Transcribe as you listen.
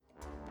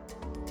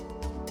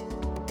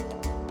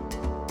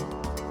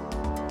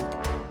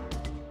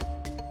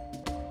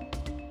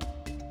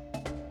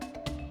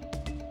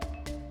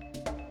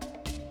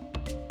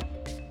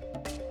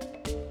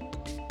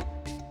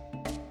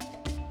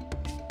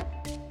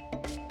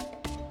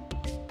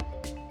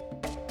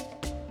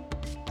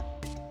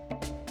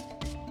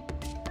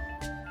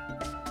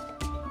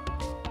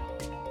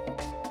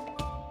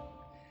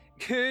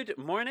Good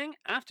morning,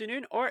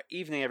 afternoon, or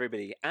evening,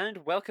 everybody,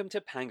 and welcome to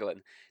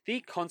Pangolin,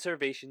 the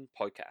Conservation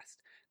Podcast.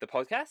 The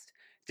podcast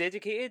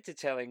dedicated to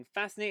telling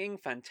fascinating,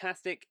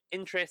 fantastic,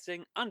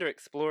 interesting,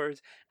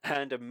 underexplored,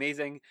 and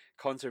amazing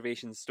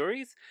conservation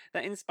stories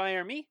that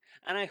inspire me,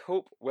 and I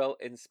hope will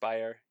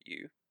inspire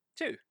you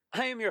too.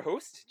 I am your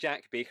host,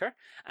 Jack Baker,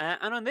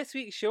 and on this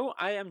week's show,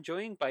 I am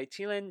joined by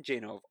Tilen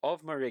Janov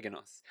of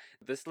Mariganos,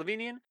 the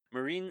Slovenian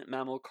Marine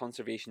Mammal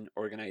Conservation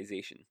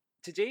Organization.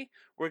 Today,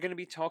 we're going to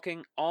be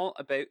talking all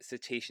about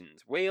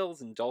cetaceans,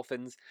 whales, and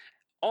dolphins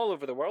all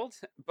over the world,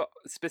 but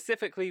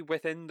specifically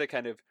within the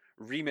kind of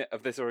remit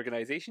of this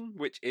organization,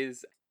 which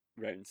is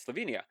around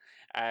Slovenia.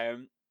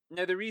 Um,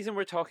 Now, the reason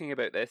we're talking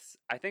about this,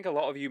 I think a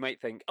lot of you might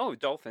think, oh,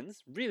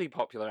 dolphins, really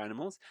popular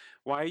animals.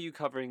 Why are you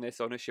covering this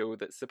on a show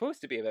that's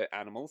supposed to be about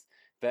animals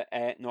that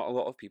not a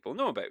lot of people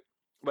know about?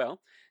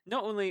 Well,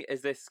 not only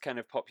is this kind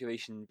of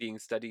population being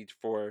studied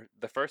for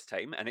the first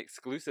time and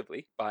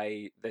exclusively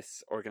by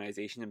this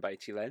organization and by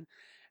Chilen,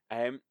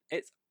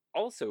 it's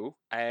also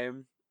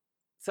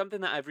something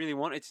that I've really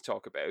wanted to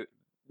talk about,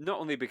 not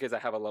only because I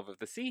have a love of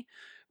the sea,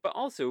 but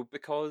also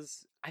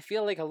because I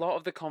feel like a lot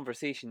of the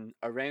conversation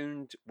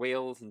around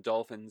whales and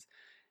dolphins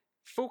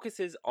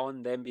focuses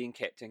on them being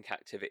kept in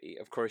captivity.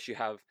 Of course, you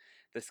have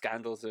the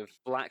scandals of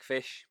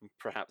Blackfish,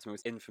 perhaps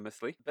most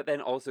infamously, but then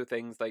also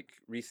things like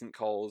recent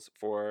calls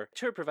for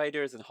tour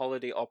providers and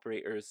holiday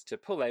operators to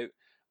pull out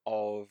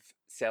of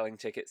selling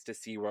tickets to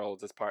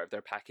SeaWorld as part of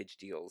their package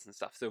deals and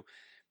stuff. So,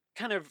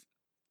 kind of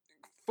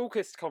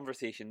focused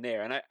conversation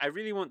there. And I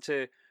really want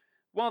to,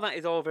 while that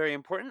is all very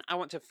important, I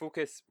want to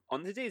focus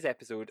on today's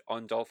episode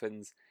on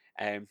dolphins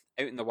out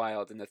in the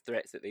wild and the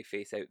threats that they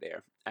face out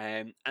there.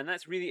 And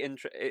that's really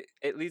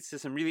it leads to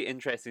some really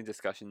interesting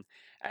discussion.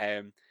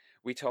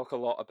 We talk a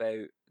lot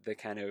about the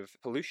kind of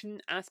pollution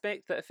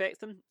aspect that affects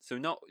them. So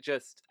not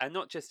just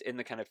in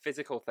the kind of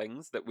physical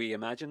things that we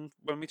imagine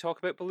when we talk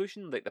about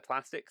pollution, like the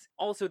plastics,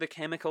 also the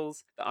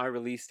chemicals that are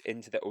released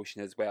into the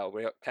ocean as well.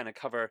 We kind of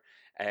cover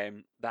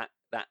that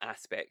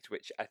aspect,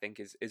 which I think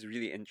is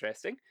really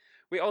interesting.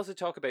 We also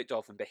talk about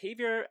dolphin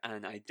behavior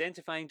and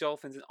identifying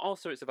dolphins and all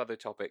sorts of other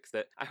topics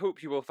that I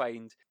hope you will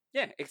find,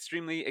 yeah,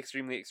 extremely,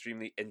 extremely,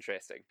 extremely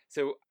interesting.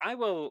 So I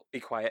will be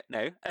quiet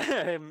now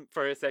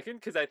for a second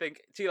because I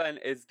think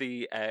Tilan is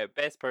the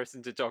best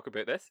person to talk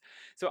about this.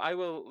 So I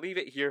will leave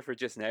it here for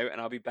just now and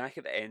I'll be back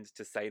at the end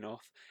to sign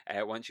off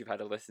once you've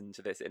had a listen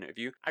to this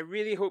interview. I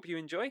really hope you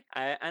enjoy.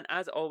 And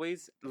as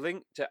always,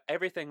 link to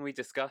everything we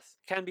discuss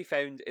can be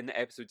found in the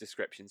episode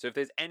description. So if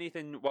there's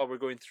anything while we're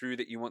going through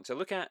that you want to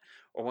look at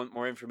or want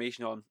more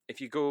information on, if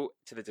you go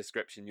to the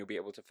description, you'll be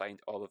able to find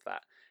all of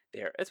that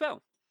there as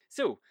well.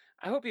 So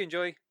I hope you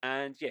enjoy,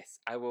 and yes,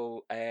 I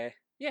will.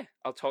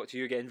 I'll talk to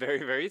you again very,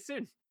 very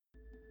soon.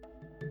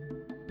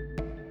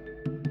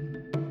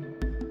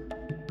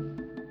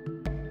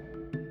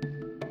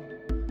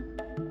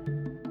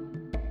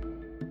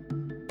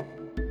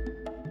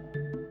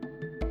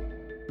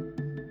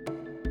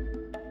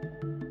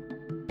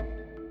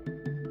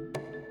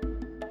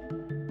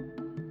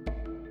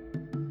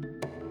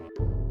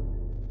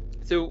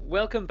 So,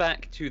 welcome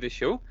back to the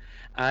show.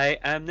 I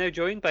am now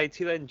joined by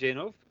Tilen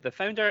Janov, the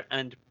founder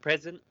and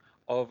president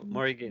of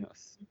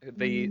Morigenos,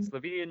 the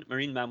Slovenian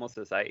Marine Mammal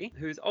Society,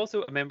 who is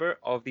also a member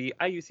of the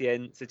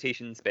IUCN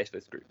Cetacean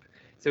Specialist Group.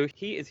 So,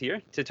 he is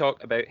here to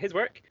talk about his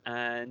work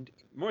and,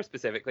 more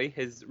specifically,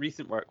 his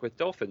recent work with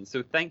dolphins.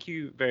 So, thank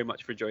you very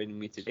much for joining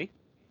me today.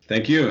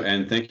 Thank you,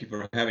 and thank you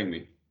for having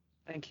me.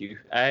 Thank you.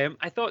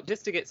 I thought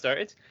just to get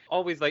started,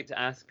 always like to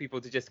ask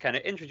people to just kind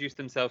of introduce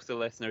themselves to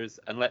listeners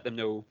and let them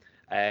know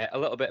a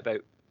little bit about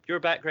your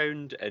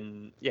background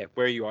and yeah,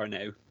 where you are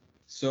now.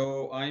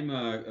 So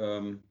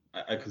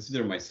I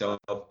consider myself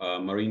a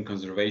marine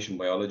conservation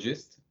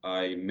biologist.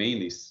 I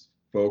mainly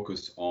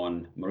focus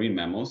on marine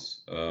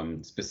mammals,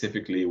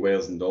 specifically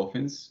whales and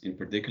dolphins in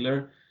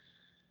particular.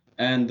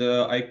 And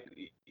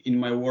in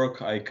my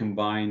work, I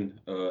combine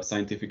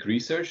scientific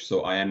research.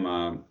 So I am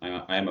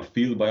a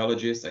field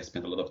biologist. I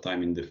spend a lot of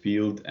time in the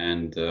field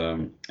and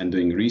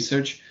doing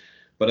research.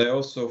 But I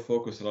also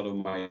focus a lot of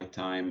my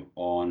time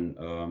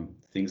on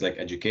things like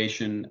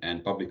education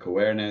and public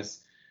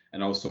awareness,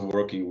 and also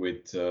working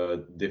with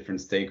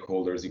different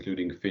stakeholders,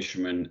 including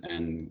fishermen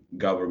and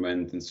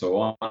government and so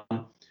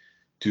on,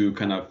 to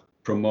kind of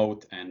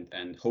promote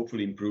and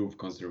hopefully improve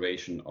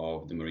conservation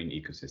of the marine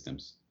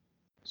ecosystems.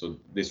 So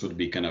this would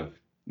be kind of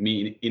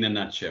me in a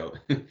nutshell.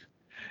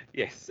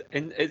 Yes,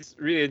 and it's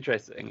really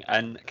interesting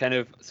and kind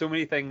of so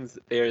many things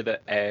there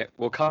that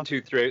we'll come to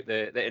throughout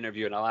the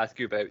interview, and I'll ask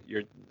you about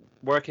your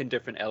work in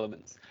different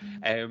elements.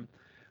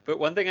 But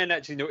one thing I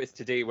actually noticed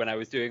today when I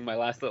was doing my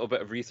last little bit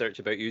of research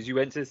about you is you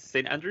went to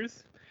St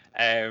Andrews,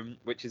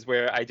 which is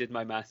where I did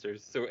my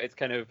master's. So it's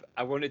kind of,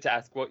 I wanted to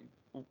ask what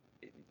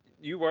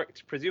you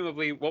worked,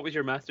 presumably, what was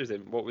your master's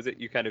in? What was it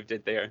you kind of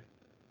did there?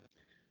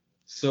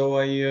 So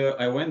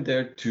I went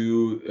there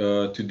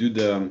to do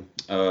the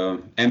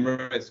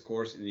Emirates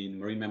course in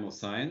marine mammal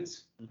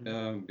science,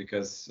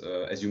 because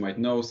as you might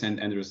know, St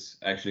Andrews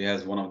actually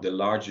has one of the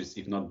largest,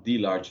 if not the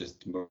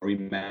largest,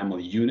 marine mammal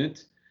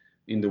unit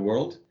in the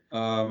world.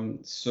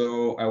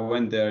 So I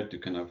went there to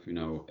kind of,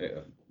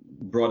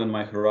 broaden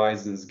my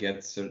horizons,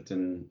 get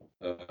certain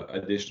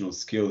additional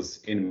skills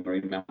in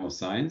marine mammal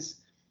science.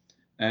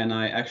 And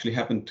I actually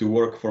happened to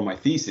work for my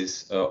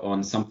thesis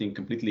on something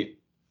completely,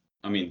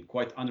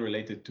 quite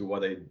unrelated to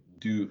what I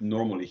do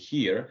normally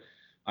here.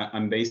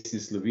 I'm based in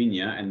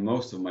Slovenia, and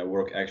most of my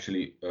work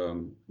actually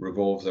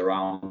revolves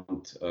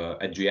around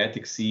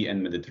Adriatic Sea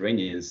and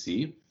Mediterranean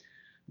Sea.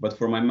 But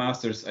for my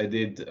master's, I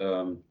did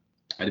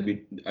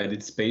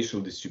spatial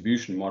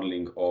distribution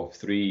modeling of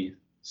three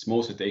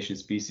small cetacean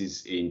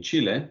species in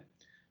Chile.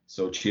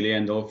 So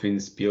Chilean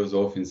dolphins, Peale's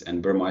dolphins,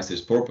 and Burmeister's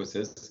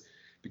porpoises,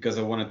 because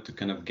I wanted to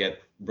kind of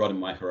broaden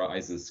my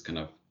horizons kind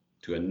of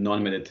to a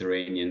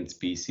non-Mediterranean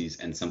species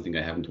and something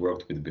I haven't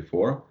worked with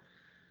before.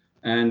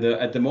 And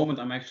at the moment,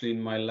 I'm actually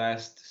in my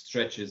last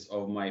stretches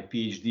of my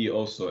PhD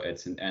also at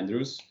St.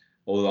 Andrews,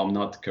 although I'm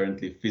not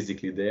currently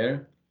physically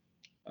there.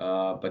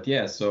 But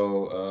yeah,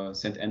 so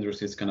St.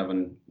 Andrews is kind of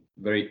a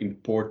very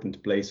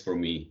important place for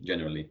me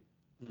generally.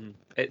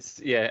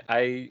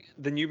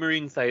 The new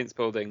marine science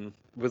building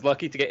was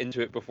lucky to get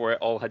into it before it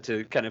all had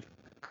to kind of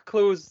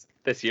close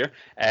this year.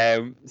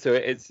 So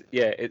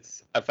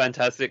it's a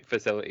fantastic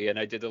facility, and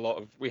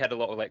we had a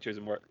lot of lectures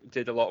and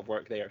did a lot of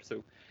work there.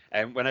 So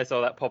when I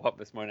saw that pop up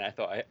this morning, I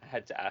thought I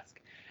had to ask.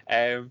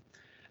 I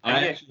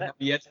actually have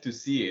yet to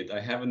see it. I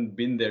haven't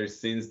been there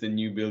since the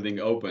new building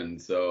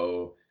opened.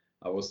 So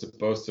I was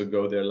supposed to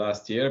go there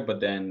last year, but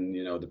then,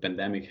 the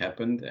pandemic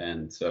happened.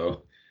 And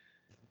so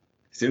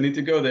still need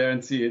to go there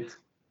and see it.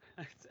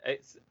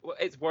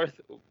 It's worth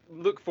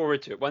look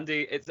forward to it one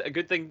day. It's a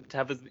good thing to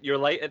have as your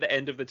light at the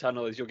end of the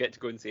tunnel is you'll get to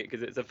go and see it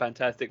because it's a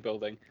fantastic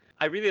building.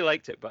 I really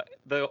liked it, but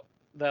the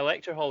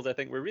lecture halls I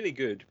think were really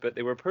good, but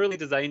they were poorly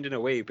designed in a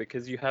way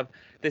because you have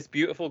this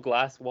beautiful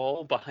glass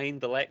wall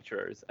behind the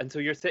lecturers, and so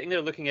you're sitting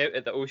there looking out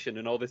at the ocean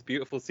and all this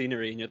beautiful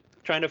scenery, and you're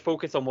trying to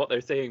focus on what they're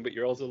saying, but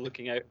you're also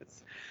looking out.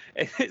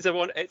 It's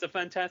a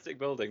fantastic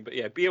building, but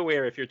yeah, be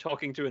aware if you're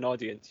talking to an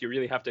audience, you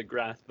really have to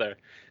grasp their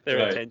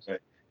attention.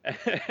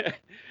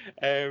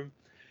 Right.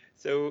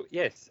 So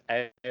yes,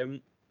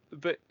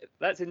 but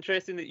that's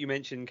interesting that you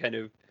mentioned kind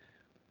of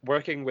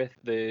working with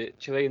the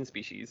Chilean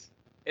species.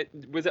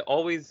 Was it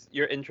always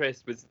your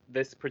interest was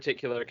this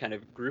particular kind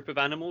of group of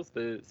animals,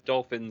 the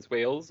dolphins,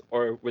 whales,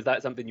 or was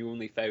that something you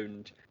only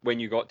found when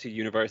you got to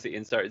university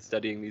and started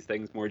studying these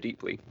things more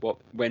deeply?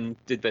 When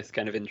did this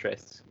kind of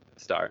interest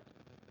start?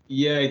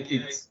 Yeah,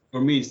 it's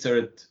for me, it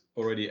started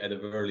already at a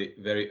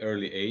very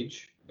early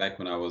age, back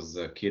when I was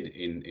a kid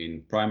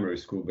in primary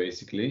school,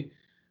 basically.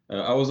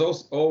 I was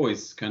also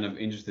always kind of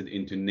interested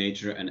into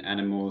nature and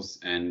animals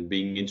and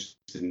being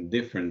interested in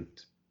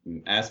different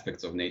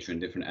aspects of nature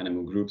and different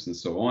animal groups and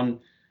so on.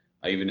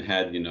 I even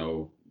had,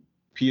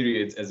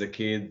 periods as a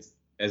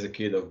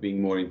kid of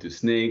being more into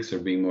snakes or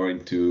being more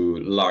into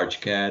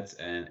large cats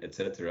and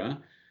etc.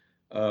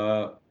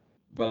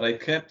 But I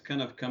kept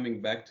kind of coming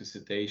back to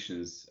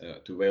cetaceans,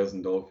 to whales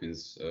and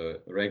dolphins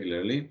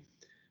regularly.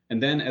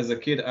 And then as a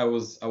kid, I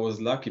was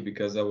lucky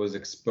because I was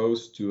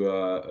exposed to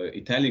an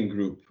Italian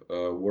group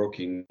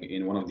working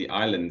in one of the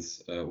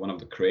islands, one of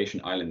the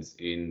Croatian islands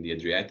in the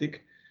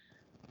Adriatic,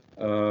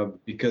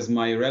 because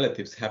my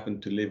relatives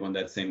happened to live on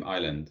that same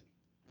island.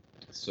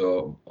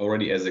 So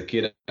already as a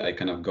kid, I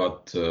kind of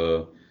got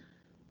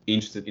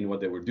interested in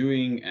what they were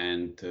doing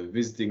and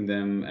visiting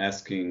them,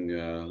 asking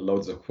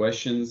loads of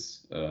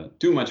questions,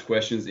 too much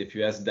questions if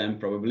you ask them,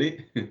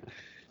 probably.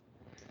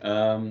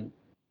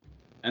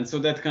 And so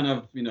that kind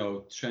of,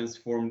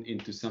 transformed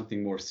into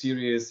something more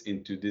serious,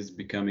 into this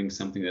becoming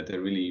something that I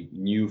really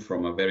knew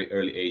from a very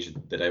early age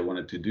that I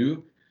wanted to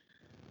do.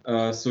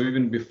 So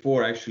even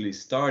before actually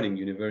starting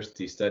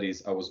university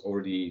studies, I was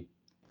already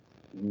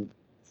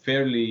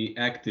fairly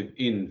active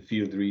in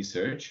field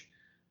research,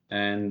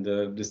 and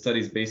the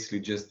studies basically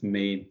just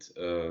made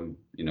kind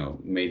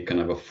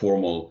of a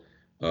formal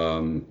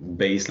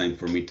baseline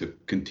for me to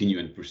continue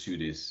and pursue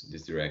this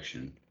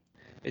direction.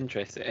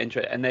 Interesting.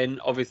 And then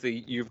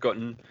obviously you've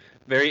gotten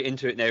very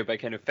into it now by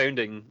kind of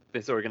founding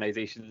this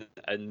organization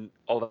and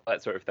all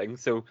that sort of thing.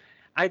 So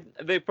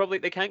they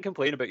can't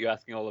complain about you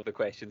asking all of the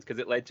questions because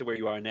it led to where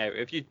you are now.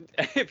 If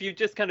you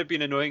just kind of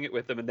been annoying it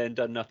with them and then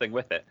done nothing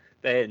with it,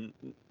 then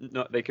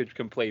they could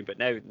complain. But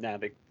now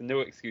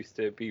no excuse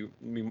to be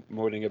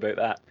moaning about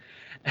that.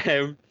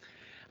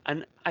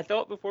 And I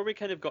thought before we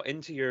kind of got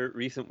into your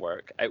recent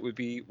work, it would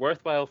be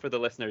worthwhile for the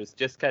listeners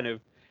just kind of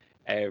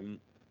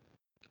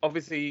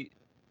obviously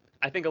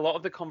I think a lot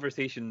of the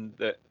conversation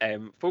that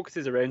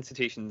focuses around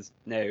cetaceans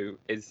now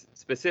is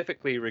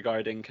specifically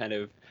regarding kind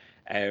of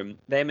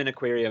them in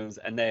aquariums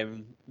and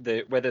then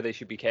whether they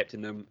should be kept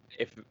in them,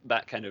 if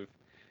that kind of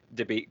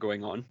debate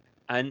going on.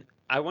 And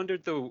I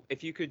wondered though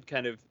if you could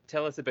kind of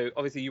tell us about,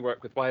 obviously you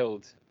work with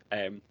wild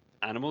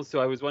animals, so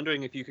I was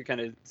wondering if you could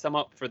kind of sum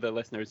up for the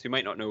listeners who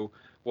might not know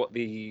what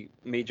the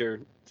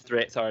major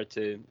threats are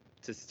to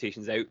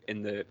cetaceans out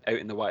in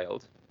the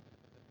wild.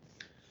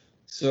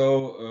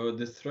 So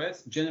the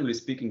threats, generally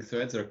speaking,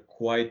 threats are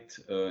quite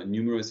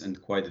numerous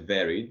and quite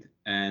varied.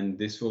 and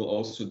this will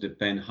also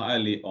depend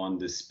highly on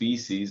the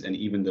species and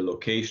even the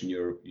location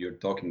you're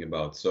talking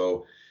about.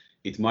 So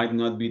it might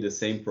not be the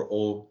same for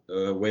all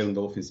whale and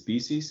dolphin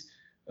species.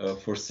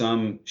 For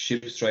some,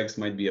 ship strikes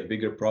might be a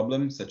bigger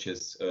problem, such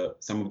as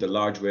some of the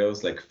large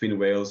whales like fin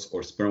whales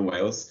or sperm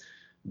whales.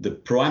 The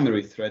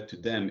primary threat to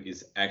them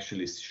is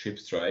actually ship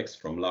strikes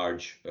from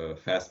large,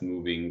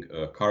 fast-moving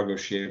cargo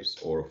ships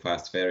or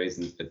fast ferries,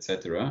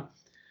 etc.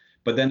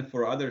 But then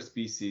for other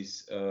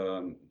species,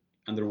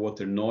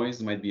 underwater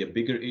noise might be a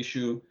bigger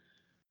issue.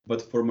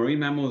 But for marine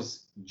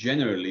mammals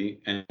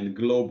generally and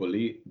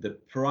globally, the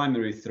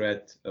primary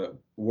threat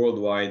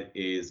worldwide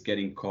is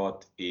getting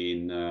caught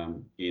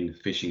in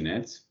fishing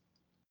nets,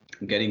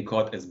 getting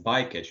caught as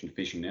bycatch in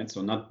fishing nets,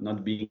 so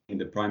not being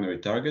the primary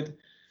target,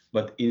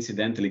 but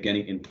incidentally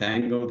getting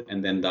entangled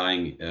and then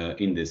dying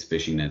in these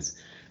fishing nets.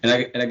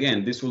 And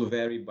again, this will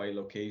vary by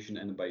location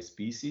and by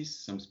species.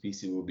 Some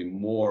species will be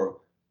more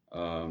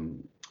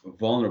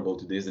vulnerable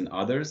to this than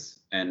others,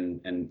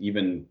 and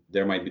even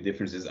there might be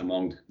differences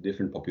among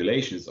different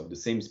populations of the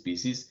same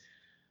species.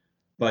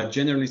 But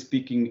generally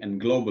speaking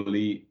and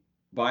globally,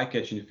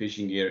 bycatch in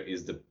fishing gear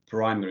is the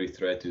primary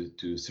threat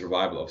to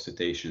survival of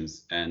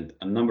cetaceans, and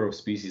a number of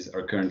species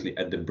are currently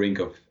at the brink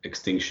of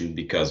extinction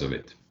because of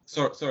it.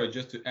 Sorry,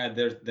 just to add,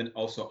 there's then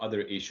also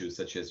other issues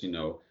such as,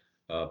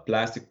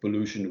 plastic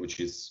pollution, which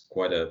is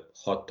quite a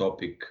hot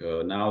topic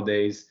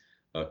nowadays.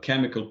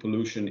 Chemical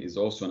pollution is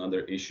also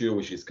another issue,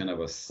 which is kind of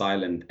a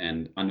silent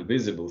and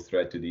invisible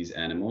threat to these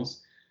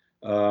animals.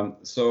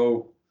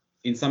 So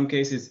in some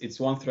cases, it's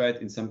one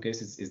threat, in some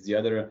cases, it's the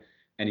other.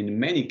 And in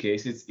many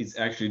cases, it's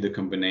actually the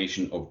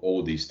combination of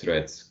all these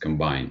threats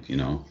combined,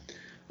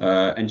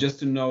 And just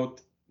to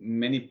note,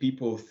 many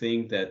people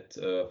think that,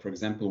 for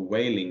example,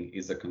 whaling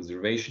is a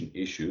conservation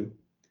issue,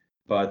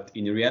 but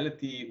in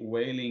reality,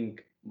 whaling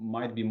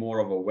might be more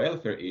of a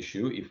welfare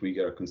issue if we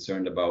are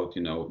concerned about,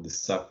 the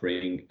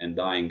suffering and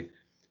dying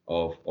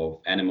of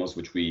animals,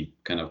 which we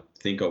kind of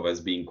think of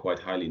as being quite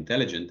highly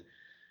intelligent.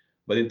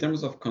 But in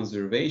terms of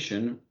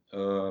conservation,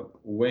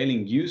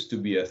 whaling used to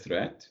be a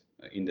threat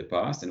in the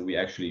past, and we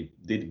actually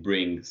did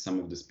bring some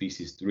of the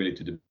species really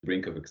to the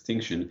brink of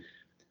extinction.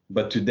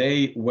 But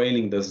today,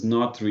 whaling does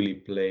not really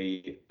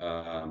play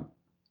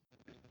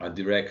a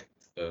direct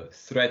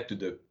threat to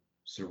the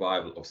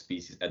survival of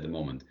species at the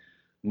moment.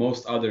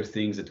 Most other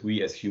things that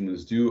we as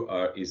humans do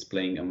is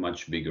playing a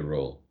much bigger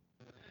role.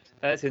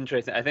 That's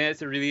interesting. I think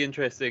it's a really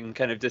interesting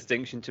kind of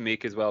distinction to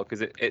make as well,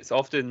 because it's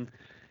often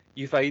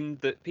you find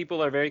that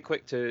people are very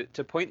quick to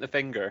point the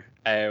finger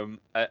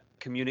at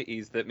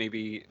communities that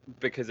maybe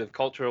because of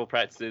cultural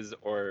practices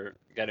or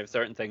kind of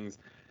certain things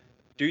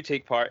do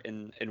take part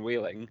in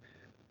whaling.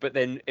 But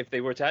then if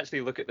they were to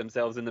actually look at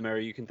themselves in the mirror,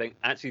 you can think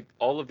actually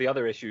all of the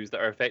other issues that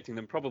are affecting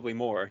them probably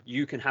more,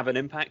 you can have an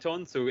impact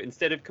on. So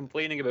instead of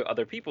complaining about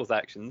other people's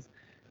actions,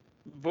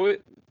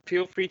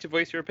 feel free to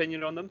voice your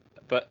opinion on them,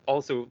 but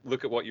also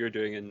look at what you're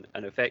doing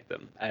and affect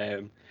them,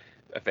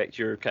 affect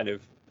your kind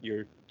of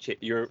your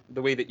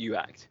the way that you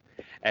act.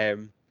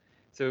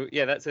 So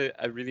yeah, that's a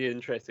really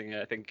interesting,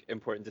 I think,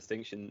 important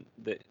distinction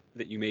that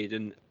you made,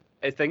 and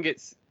I think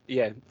it's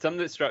something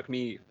that struck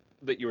me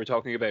that you were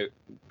talking about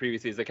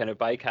previously is the kind of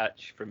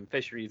bycatch from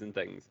fisheries and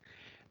things.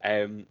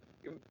 And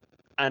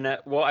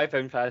what I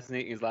found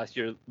fascinating is last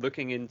year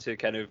looking into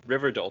kind of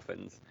river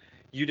dolphins.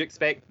 You'd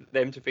expect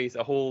them to face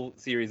a whole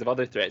series of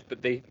other threats, but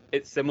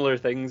it's similar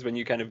things when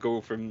you kind of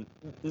go from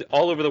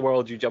all over the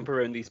world, you jump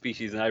around these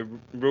species. And I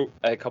wrote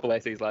a couple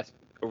essays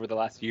over the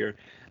last year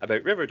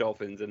about river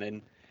dolphins,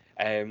 and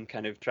then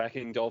kind of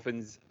tracking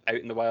dolphins out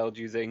in the wild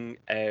using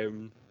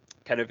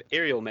kind of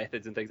aerial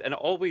methods and things, and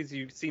always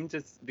you seem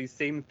to these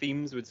same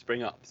themes would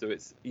spring up. So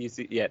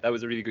that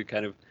was a really good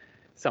kind of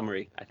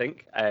summary, I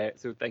think.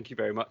 So thank you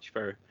very much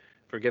for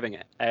giving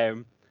it.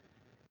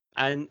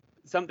 And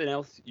something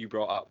else you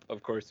brought up,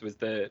 of course, was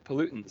the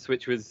pollutants,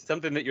 which was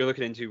something that you're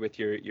looking into with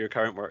your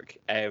current work.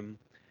 And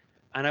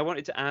I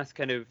wanted to ask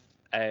kind of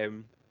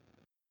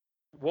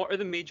what are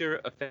the major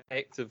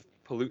effects of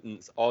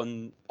pollutants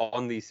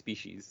on these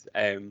species?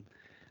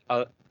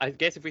 I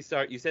guess if we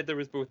start, you said there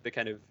was both the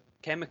kind of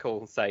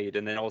chemical side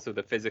and then also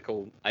the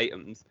physical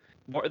items.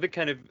 What are the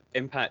kind of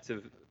impacts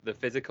of the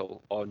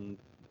physical on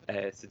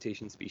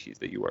cetacean species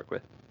that you work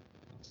with?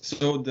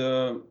 So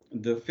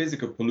the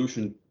physical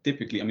pollution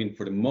typically, I mean,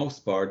 for the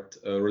most part,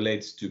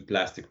 relates to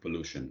plastic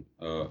pollution.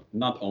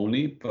 Not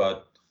only,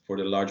 but for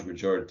the large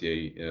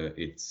majority,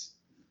 it's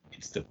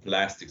the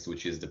plastics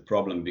which is the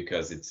problem,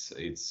 because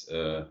it's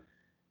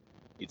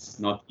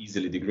not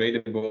easily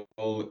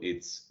degradable.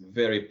 It's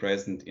very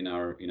present in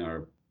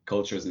our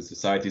cultures and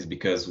societies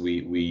because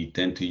we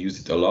tend to use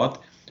it a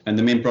lot. And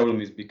the main problem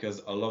is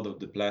because a lot of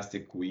the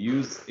plastic we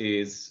use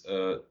is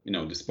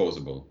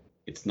disposable.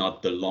 It's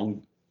not the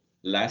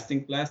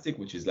long-lasting plastic,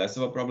 which is less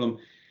of a problem.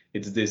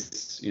 It's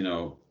this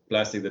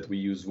plastic that we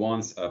use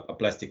once, a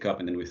plastic cup,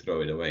 and then we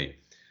throw it away.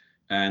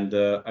 And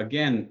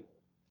again,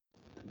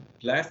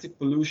 plastic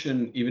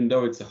pollution, even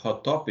though it's a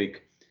hot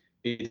topic,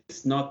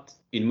 it's not,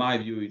 in my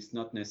view, it's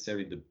not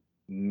necessarily the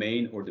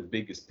main or the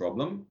biggest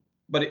problem.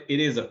 but it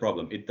is a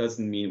problem. It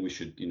doesn't mean we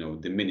should,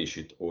 diminish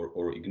it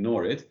or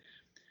ignore it.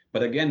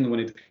 But again, when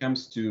it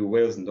comes to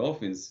whales and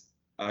dolphins,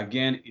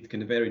 again, it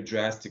can vary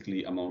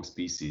drastically among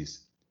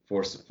species.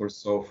 For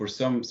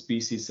some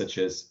species, such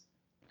as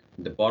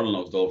the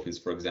bottlenose dolphins,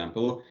 for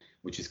example,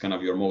 which is kind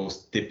of your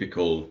most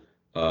typical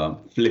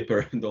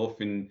flipper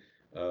dolphin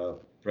uh,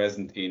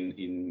 present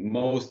in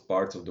most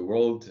parts of the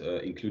world,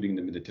 including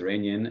the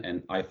Mediterranean,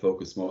 and I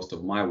focus most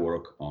of my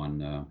work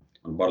on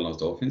bottlenose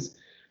dolphins.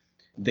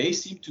 They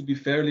seem to be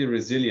fairly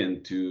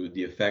resilient to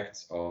the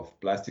effects of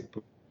plastic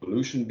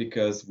pollution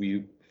because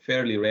we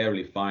fairly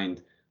rarely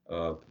find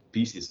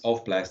pieces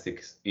of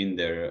plastics in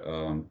their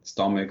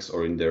stomachs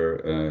or in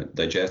their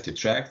digestive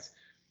tracts.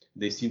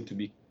 They seem to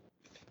be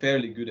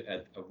fairly good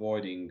at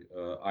avoiding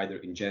either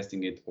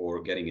ingesting it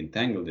or getting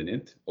entangled in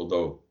it,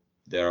 although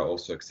there are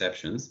also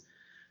exceptions.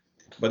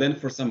 But then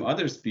for some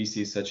other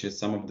species, such as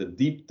some of the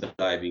deep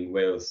diving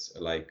whales,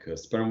 like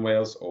sperm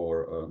whales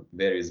or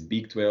various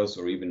beaked whales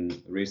or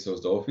even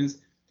rhesus dolphins,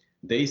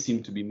 they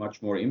seem to be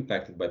much more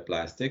impacted by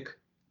plastic,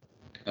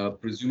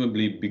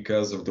 presumably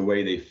because of the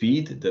way they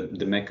feed,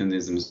 the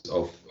mechanisms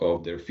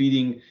of their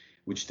feeding,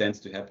 which tends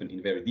to happen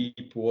in very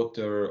deep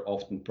water,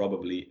 often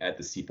probably at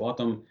the sea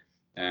bottom.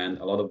 And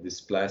a lot of this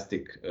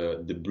plastic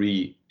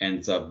debris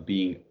ends up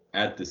being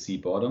at the sea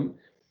bottom.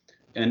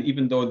 And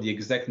even though the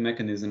exact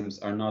mechanisms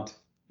are not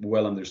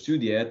well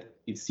understood yet,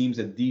 it seems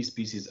that these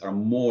species are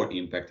more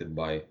impacted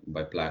by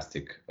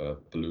plastic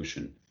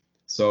pollution.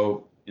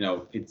 So,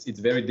 it's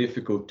very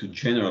difficult to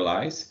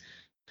generalize,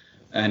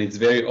 and it's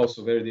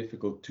also very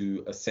difficult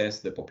to assess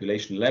the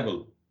population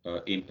level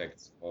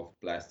impacts of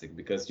plastic,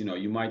 because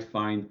you might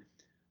find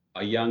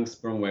a young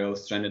sperm whale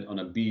stranded on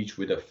a beach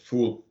with a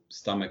full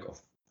stomach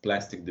of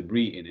plastic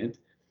debris in it,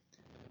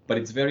 but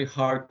it's very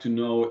hard to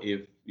know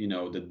if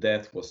the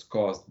death was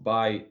caused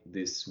by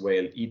this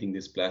whale eating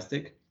this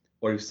plastic,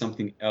 or if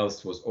something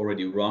else was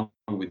already wrong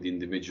with the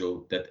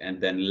individual that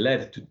and then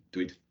led to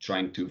it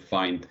trying to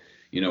find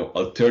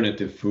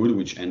alternative food,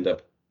 which ended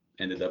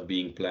up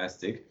being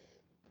plastic.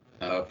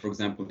 For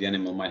example, the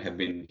animal might have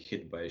been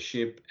hit by a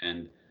ship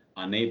and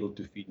unable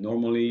to feed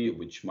normally,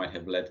 which might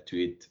have led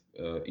to it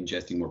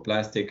ingesting more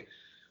plastic,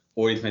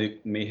 or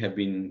it may have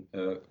been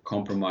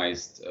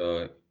compromised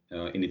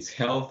in its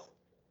health,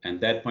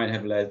 and that might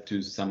have led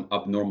to some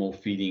abnormal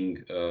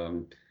feeding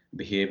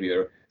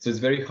behavior. So it's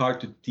very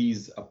hard to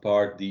tease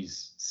apart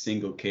these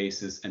single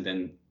cases and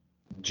then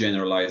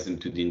generalize them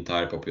to the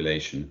entire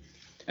population.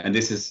 And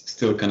this is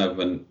still kind of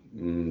a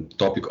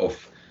topic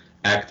of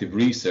active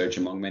research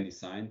among many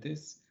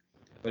scientists,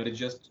 but it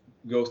just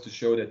goes to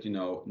show that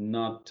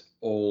not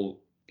all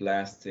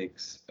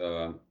plastics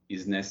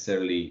is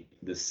necessarily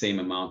the same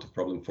amount of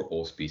problem for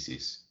all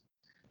species.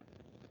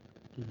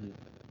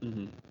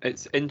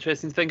 It's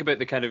interesting to think about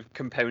the kind of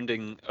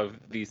compounding of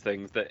these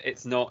things, that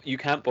it's not, you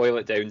can't boil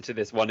it down to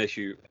this one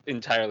issue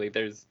entirely.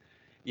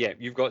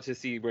 You've got to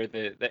see where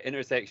the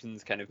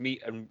intersections kind of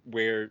meet, and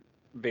where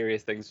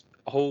various things,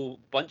 a whole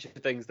bunch of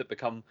things that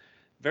become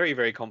very,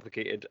 very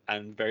complicated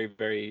and very,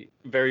 very,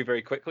 very,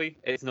 very quickly.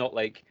 It's not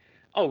like,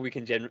 oh, we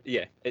can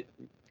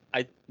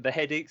the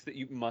headaches that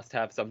you must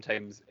have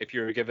sometimes if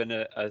you're given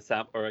a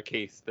sample or a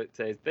case that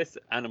says this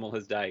animal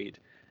has died,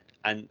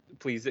 and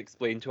please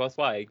explain to us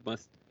why,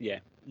 must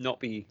not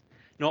be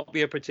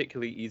a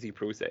particularly easy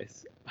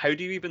process. How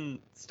do you even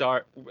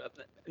start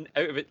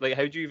out of it? Like,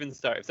 how do you even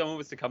start if someone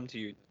was to come to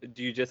you?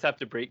 Do you just have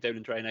to break down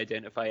and try and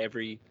identify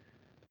every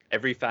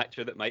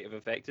factor that might have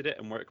affected it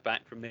and work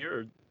back from there,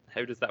 or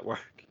how does that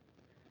work?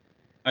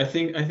 I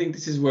think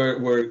this is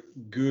where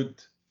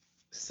good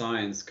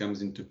science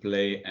comes into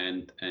play,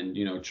 and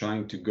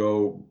trying to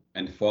go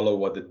and follow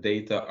what the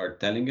data are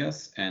telling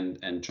us,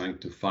 and trying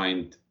to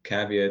find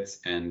caveats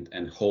and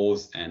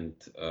holes and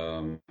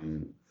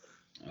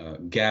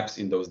gaps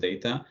in those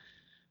data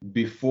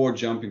before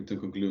jumping to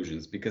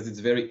conclusions, because it's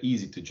very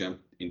easy to jump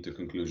into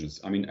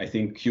conclusions. I mean, I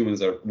think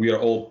humans we are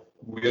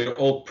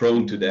all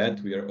prone to that.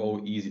 We are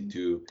all easy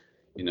to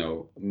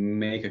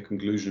make a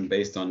conclusion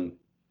based on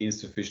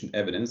insufficient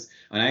evidence.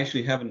 And I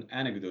actually have an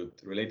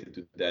anecdote related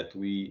to that.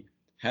 We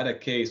had a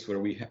case where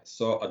we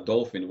saw a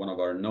dolphin, one of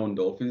our known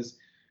dolphins,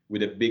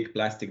 with a big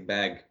plastic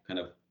bag kind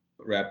of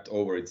wrapped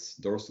over its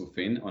dorsal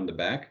fin on the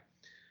back.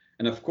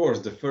 And of course,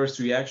 the first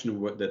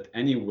reaction that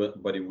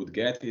anybody would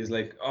get is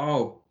like,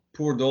 oh,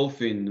 poor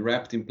dolphin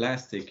wrapped in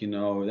plastic,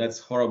 that's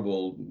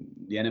horrible.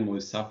 The animal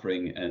is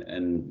suffering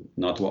and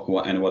not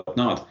and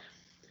whatnot.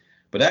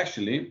 But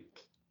actually,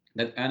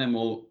 that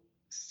animal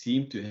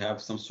seemed to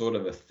have some sort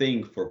of a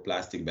thing for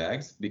plastic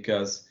bags,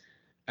 because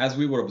as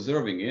we were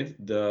observing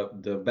it,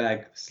 the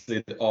bag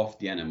slid off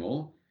the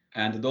animal,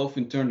 and the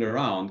dolphin turned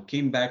around,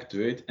 came back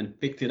to it, and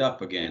picked it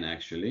up again,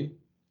 actually,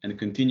 and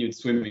continued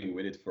swimming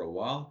with it for a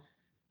while.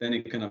 Then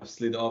it kind of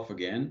slid off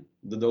again.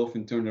 The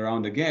dolphin turned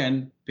around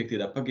again, picked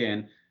it up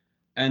again,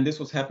 and this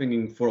was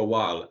happening for a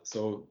while.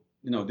 So,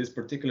 this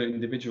particular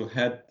individual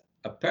had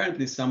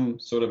apparently some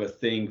sort of a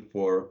thing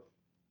for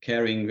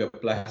carrying a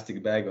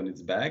plastic bag on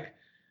its back.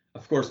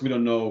 Of course, we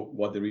don't know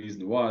what the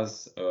reason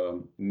was.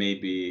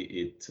 Maybe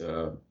it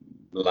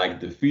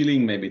liked the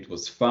feeling, maybe it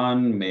was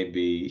fun,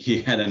 maybe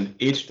he had an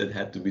itch that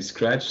had to be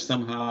scratched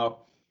somehow.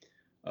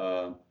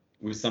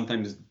 We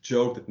sometimes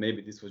joke that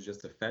maybe this was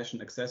just a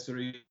fashion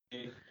accessory.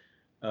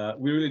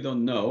 We really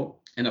don't know.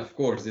 And of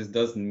course, this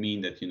doesn't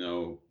mean that,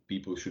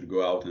 people should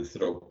go out and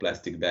throw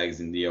plastic bags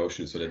in the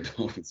ocean so that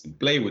dolphins can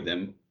play with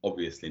them.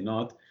 Obviously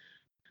not.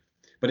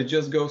 But it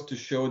just goes to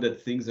show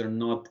that things are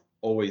not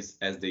always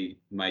as they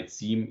might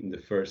seem in the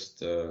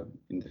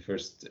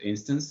first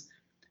instance,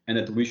 and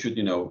that we should,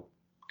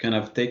 kind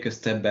of take a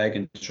step back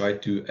and try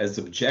to, as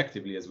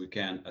objectively as we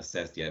can,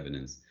 assess the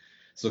evidence.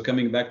 So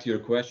coming back to your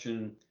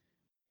question,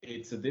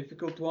 it's a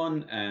difficult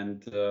one,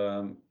 and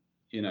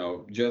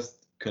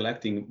just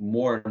collecting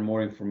more and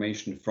more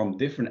information from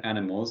different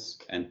animals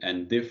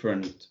and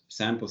different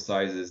sample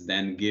sizes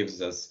then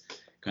gives us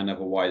kind of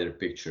a wider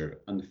picture.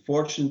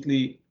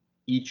 Unfortunately,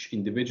 each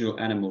individual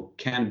animal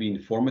can be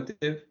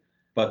informative,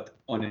 but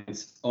on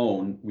its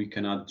own, we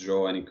cannot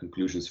draw any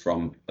conclusions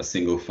from a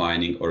single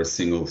finding or a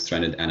single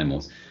stranded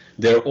animals.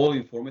 They're all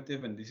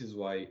informative, and this is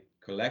why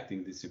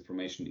collecting this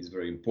information is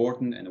very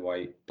important, and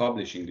why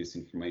publishing this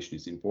information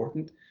is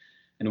important,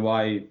 and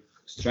why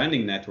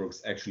stranding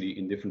networks actually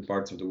in different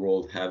parts of the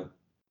world have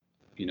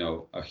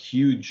a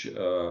huge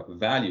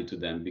value to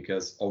them,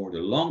 because over the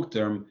long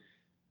term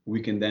we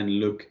can then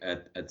look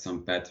at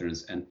some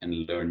patterns and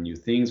learn new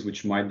things,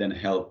 which might then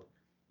help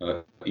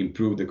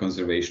improve the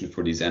conservation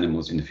for these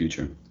animals in the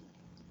future.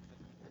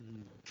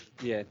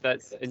 Yeah,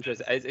 that's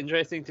interesting. It's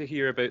interesting to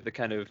hear about the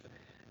kind of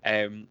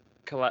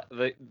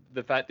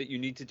the fact that you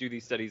need to do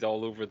these studies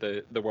all over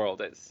the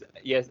world. It's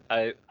yes,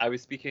 I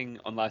was speaking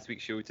on last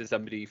week's show to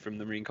somebody from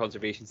the Marine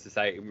Conservation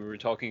Society, and we were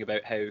talking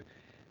about how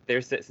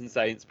their citizen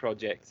science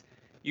project,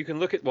 you can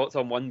look at what's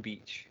on one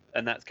beach,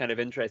 and that's kind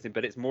of interesting,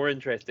 but it's more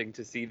interesting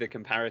to see the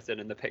comparison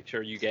and the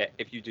picture you get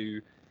if you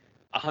do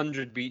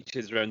 100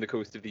 beaches around the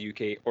coast of the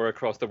UK or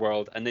across the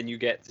world, and then you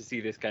get to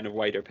see this kind of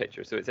wider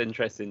picture. So it's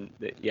interesting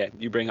that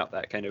you bring up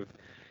that kind of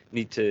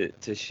need to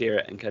share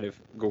it and kind of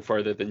go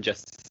further than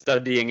just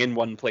studying in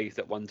one place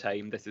at one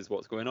time. This is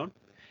what's going on.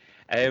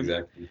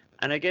 Exactly.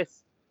 And I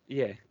guess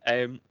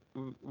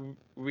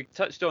we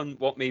touched on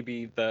what may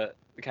be the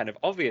kind of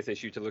obvious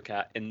issue to look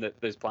at in that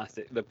there's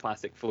the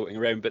plastic floating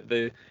around, but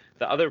the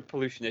other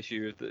pollution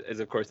issue is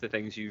of course the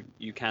things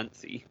you can't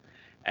see.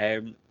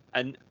 And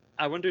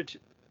I wondered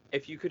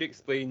if you could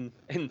explain,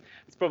 and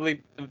it's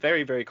probably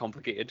very, very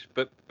complicated,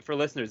 but for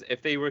listeners,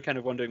 if they were kind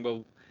of wondering,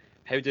 well,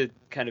 how did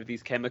kind of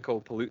these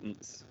chemical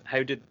pollutants,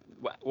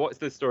 what's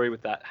the story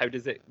with that? How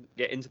does it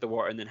get into the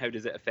water, and then how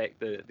does it affect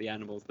the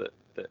animals that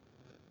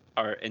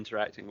are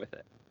interacting with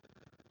it?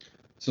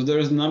 So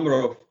there's a number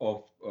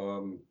of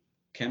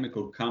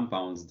chemical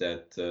compounds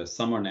that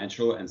some are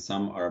natural and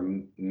some are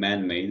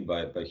man-made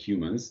by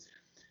humans.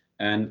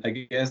 And I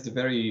guess the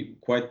very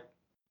quite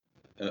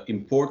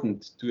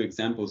important two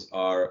examples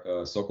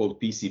are so-called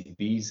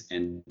PCBs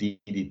and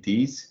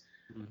DDTs.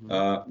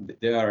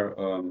 They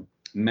are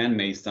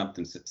man-made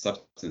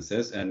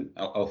substances, and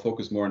I'll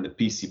focus more on the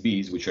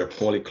PCBs, which are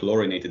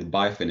polychlorinated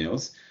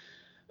biphenyls.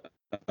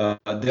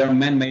 They are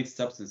man-made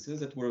substances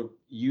that were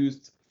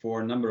used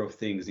for a number of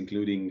things,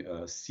 including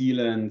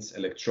sealants,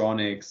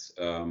 electronics,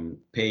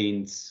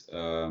 paints,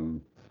 a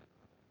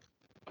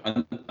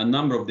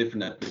number of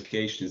different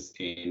applications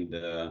in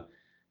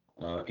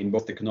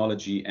both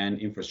technology and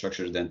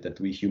infrastructure that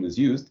we humans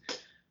used.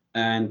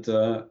 And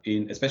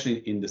especially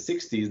in the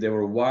 60s, they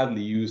were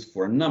widely used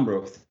for a number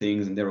of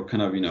things, and they were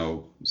kind of,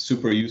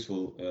 super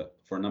useful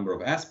for a number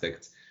of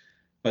aspects.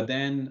 But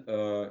then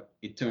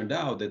it turned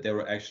out that they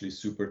were actually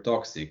super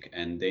toxic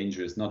and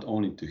dangerous, not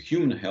only to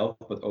human health,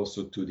 but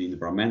also to the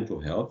environmental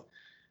health.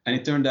 And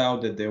it turned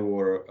out that there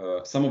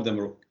were, some of them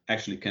were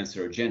actually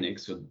cancerogenic,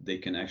 so they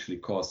can actually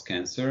cause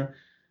cancer.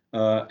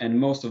 And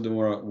most of them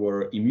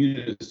were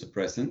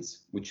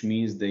immunosuppressants, which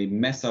means they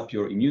mess up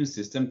your immune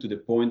system to the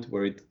point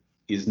where it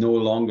is no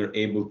longer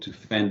able to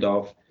fend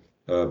off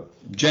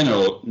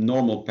general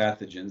normal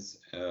pathogens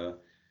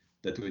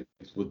that it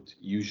would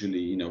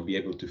usually be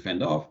able to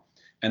fend off.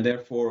 And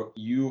therefore,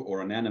 you or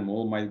an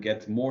animal might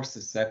get more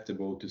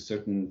susceptible to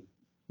certain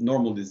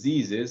normal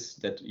diseases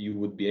that you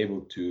would be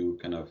able to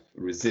kind of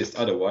resist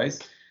otherwise.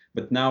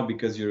 But now,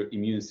 because your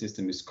immune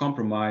system is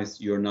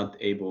compromised, you're not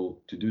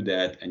able to do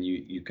that, and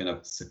you kind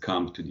of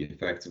succumb to the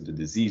effects of the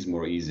disease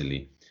more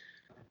easily.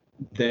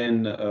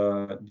 Then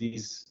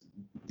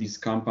these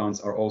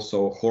compounds are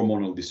also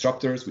hormonal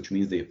disruptors, which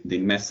means they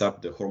mess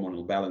up the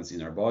hormonal balance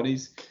in our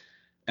bodies.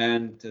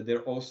 And they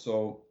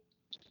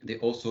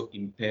also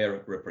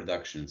impair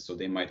reproduction. So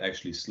they might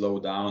actually slow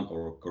down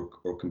or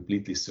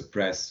completely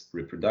suppress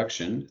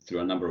reproduction through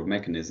a number of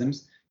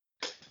mechanisms.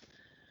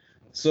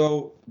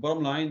 So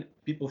bottom line,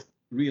 people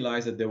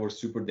realized that they were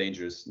super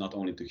dangerous, not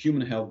only to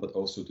human health, but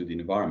also to the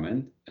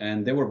environment.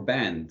 And they were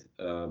banned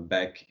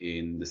back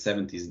in the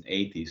 70s and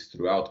 80s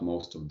throughout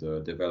most of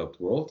the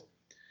developed world.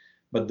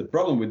 But the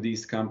problem with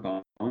these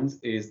compounds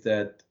is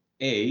that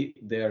they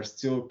are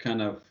still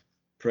kind of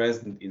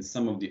present in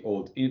some of the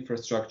old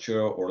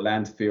infrastructure or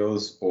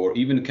landfills, or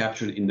even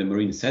captured in the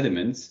marine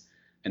sediments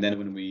And then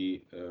when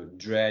we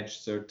dredge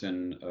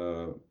certain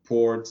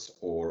ports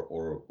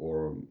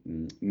or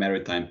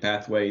maritime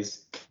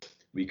pathways,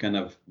 we kind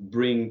of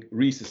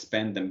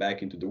resuspend them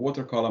back into the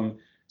water column.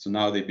 So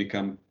now they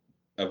become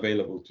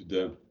available to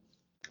the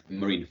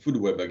marine food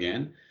web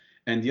again.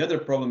 And the other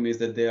problem is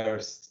that they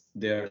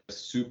are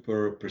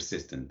super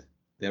persistent.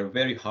 They are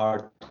very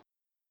hard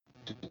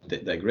to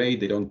degrade.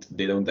 They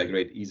don't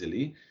degrade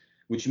easily,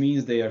 which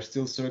means they are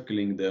still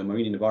circling the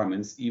marine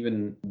environments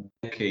even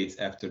decades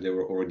after they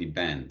were already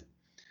banned.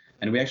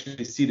 And we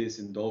actually see this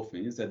in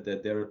dolphins that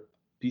their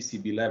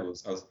PCB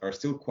levels are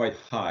still quite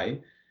high,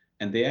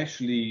 and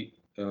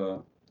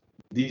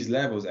these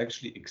levels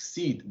actually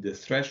exceed the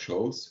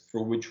thresholds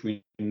for which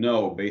we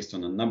know, based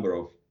on a number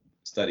of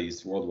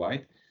studies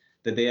worldwide,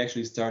 that they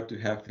actually start to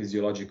have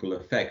physiological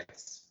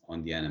effects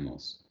on the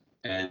animals.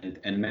 And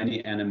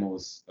many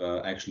animals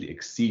actually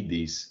exceed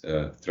these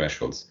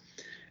thresholds.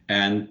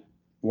 And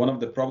one of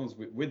the problems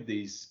with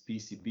these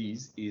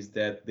PCBs is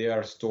that they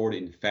are stored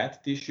in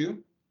fat tissue.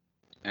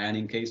 And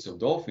in case of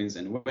dolphins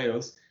and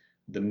whales,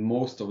 the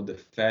most of the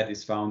fat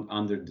is found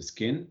under the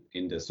skin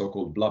in the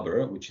so-called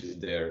blubber, which is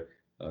their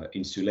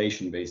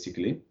insulation,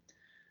 basically.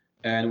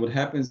 And what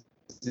happens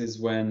is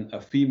when a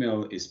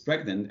female is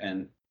pregnant,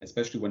 and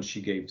especially when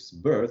she gives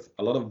birth,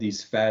 a lot of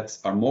these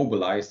fats are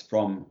mobilized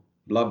from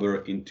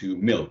blubber into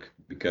milk,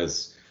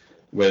 because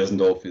whales and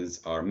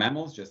dolphins are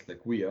mammals, just like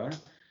we are.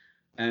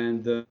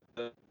 And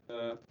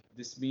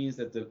this means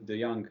that the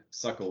young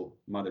suckle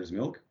mother's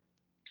milk.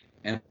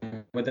 And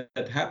when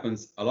that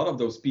happens, a lot of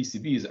those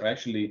PCBs are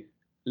actually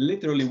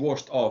literally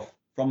washed off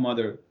from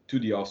mother to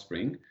the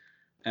offspring.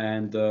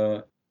 And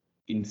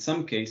in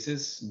some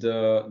cases,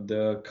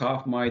 the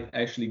calf might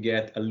actually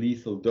get a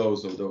lethal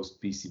dose of those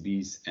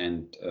PCBs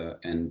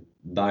and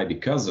die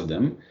because of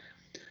them.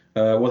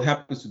 What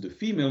happens to the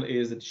female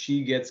is that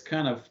she gets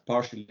kind of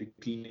partially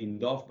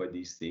cleaned off by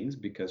these things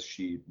because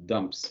she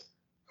dumps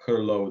her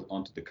load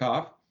onto the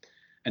calf.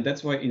 And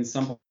that's why in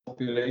some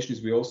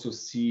populations we also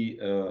see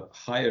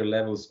higher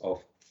levels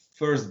of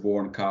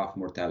firstborn calf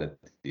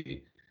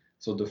mortality.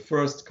 So the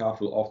first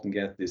calf will often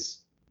get this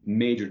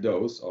major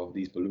dose of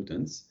these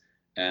pollutants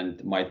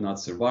and might not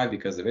survive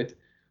because of it.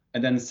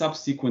 And then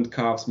subsequent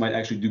calves might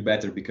actually do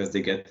better because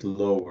they get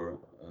lower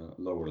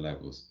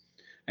levels.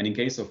 And in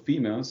case of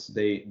females,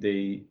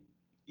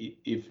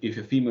 if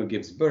a female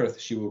gives birth,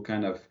 she will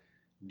kind of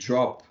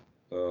drop.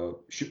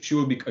 She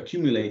will be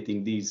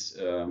accumulating these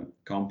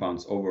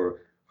compounds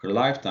over her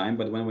lifetime,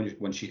 but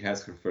when she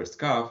has her first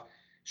calf,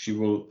 she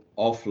will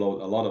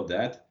offload a lot of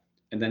that,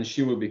 and then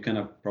she will be kind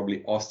of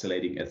probably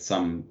oscillating at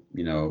some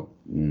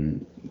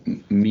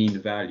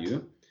mean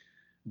value.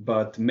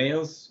 But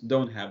males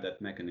don't have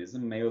that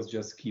mechanism. Males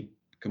just keep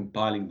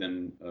compiling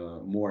them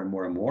more and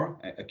more and more,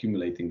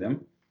 accumulating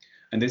them.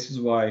 And this is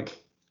why,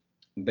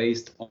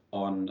 based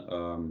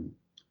on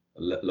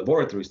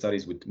laboratory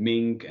studies with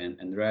mink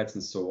and rats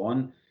and so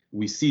on,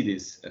 we see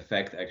this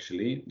effect,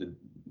 actually,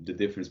 the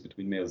difference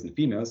between males and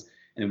females.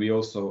 And we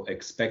also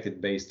expect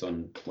it based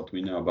on what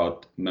we know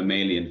about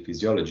mammalian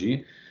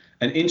physiology.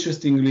 And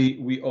interestingly,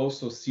 we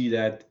also see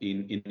that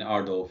in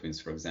our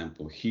dolphins, for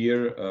example.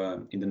 Here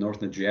in the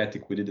Northern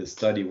Adriatic, we did a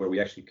study where we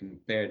actually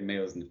compared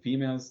males and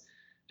females,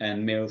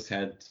 and males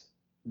had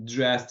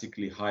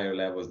drastically higher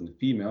levels than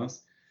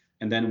females.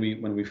 And then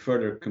when we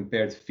further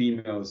compared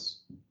females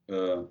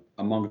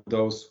among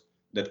those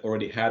that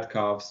already had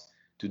calves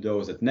to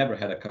those that never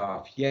had a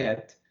calf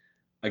yet,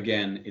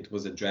 again, it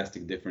was a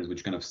drastic difference,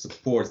 which kind of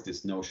supports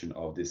this notion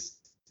of this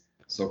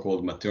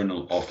so-called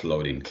maternal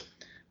offloading.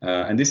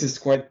 And this is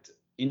quite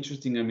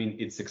interesting. I mean,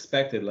 it's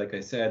expected, like I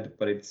said,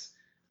 but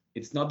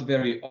it's not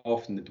very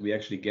often that we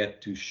actually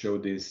get to show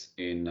this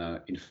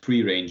in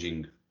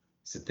free-ranging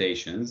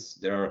cetaceans.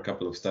 There are a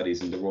couple of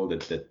studies in the world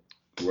that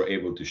were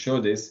able to show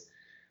this.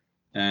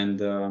 And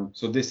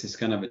so this is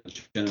kind of a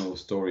general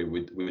story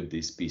with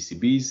these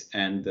PCBs,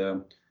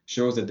 and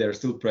shows that they're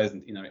still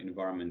present in our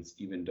environments,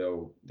 even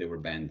though they were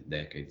banned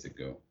decades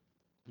ago.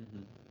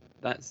 Mm-hmm.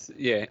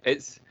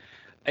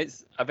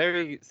 It's a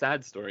very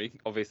sad story,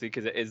 obviously,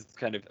 because it is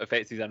kind of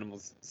affects these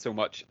animals so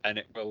much, and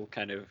it will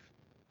kind of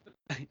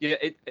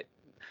the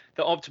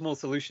optimal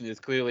solution is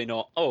clearly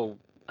not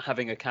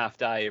having a calf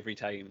die every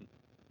time.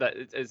 That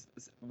is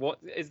what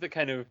is the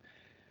kind of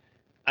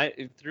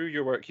through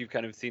your work you've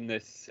kind of seen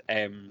this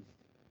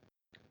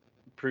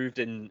proved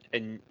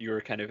in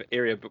your kind of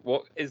area, but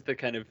what is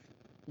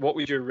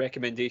your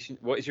recommendation?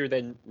 What is your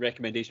then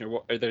recommendation,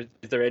 or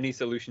is there any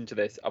solution to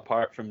this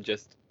apart from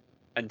just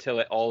until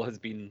it all has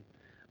been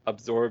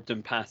absorbed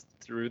and passed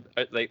through?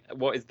 Like,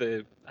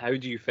 how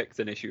do you fix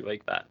an issue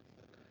like that?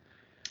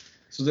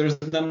 So there's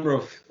a number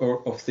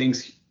of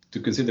things to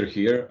consider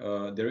here.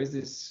 There is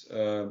this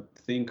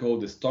thing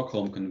called the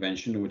Stockholm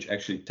Convention, which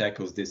actually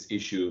tackles this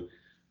issue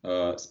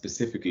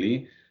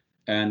specifically.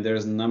 And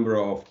there's a number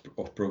of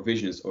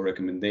provisions or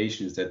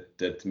recommendations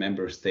that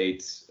member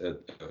states,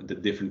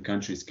 that different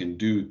countries can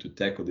do to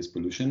tackle this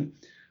pollution.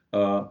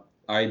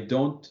 I'm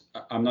not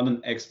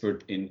an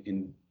expert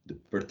in the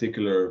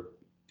particular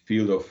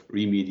field of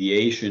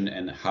remediation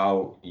and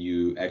how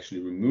you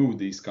actually remove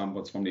these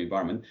compounds from the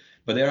environment.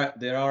 But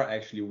there are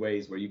actually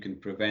ways where you can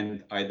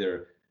prevent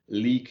either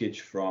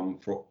leakage from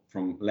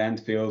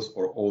landfills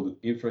or old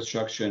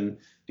infrastructure.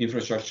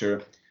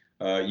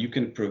 You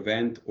can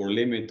prevent or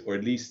limit or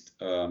at least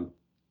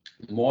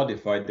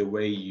modify the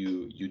way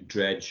you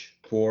dredge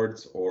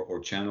ports or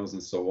channels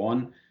and so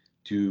on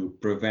to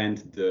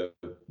prevent the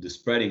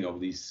spreading of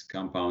these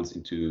compounds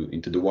into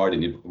the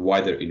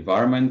wider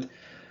environment.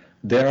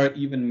 There are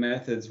even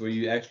methods where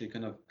you actually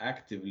kind of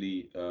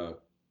actively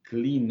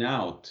clean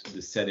out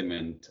the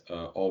sediment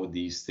of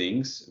these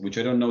things, which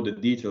I don't know the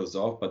details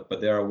of,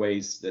 but there are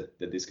ways that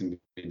this can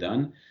be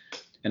done.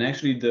 And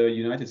actually, the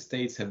United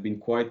States have been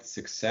quite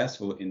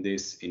successful in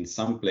this in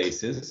some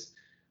places,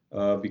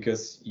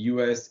 because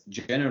US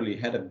generally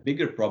had a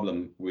bigger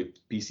problem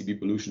with PCB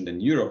pollution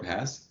than Europe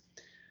has,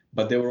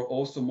 but they were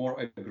also more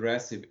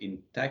aggressive in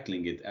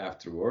tackling it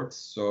afterwards.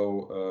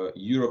 So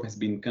Europe has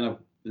been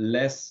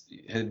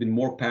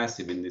more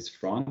passive in this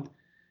front,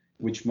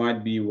 which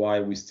might be why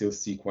we still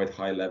see quite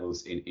high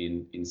levels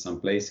in some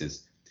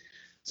places.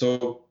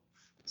 So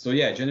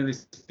yeah, generally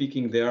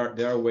speaking, there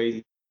are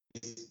ways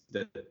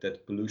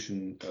that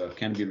pollution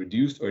can be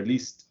reduced, or at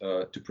least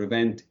to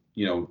prevent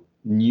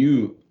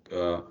new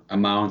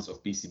amounts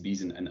of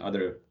PCBs and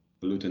other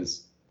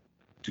pollutants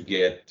to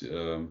get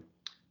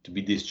to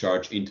be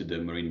discharged into the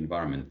marine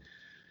environment.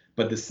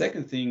 But the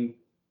second thing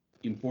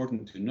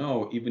important to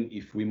know, even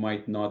if we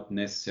might not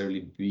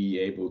necessarily be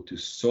able to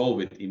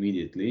solve it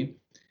immediately,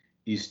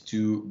 is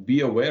to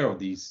be aware of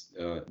these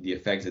the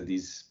effects that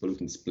these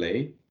pollutants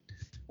play,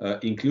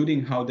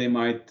 including how they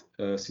might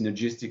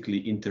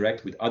synergistically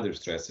interact with other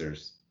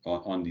stressors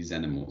on these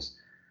animals.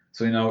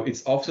 So,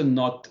 it's often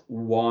not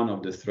one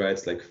of the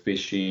threats like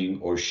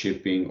fishing or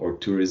shipping or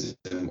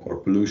tourism or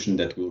pollution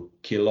that will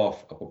kill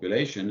off a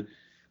population.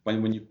 But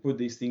when you put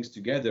these things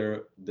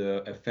together,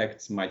 the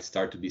effects might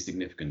start to be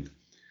significant.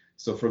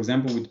 So, for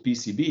example, with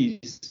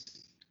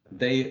PCBs,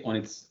 they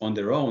on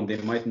their own, they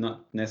might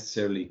not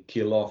necessarily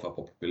kill off a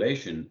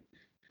population.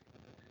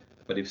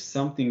 But if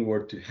something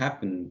were to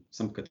happen,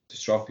 some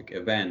catastrophic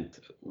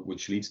event,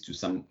 which leads to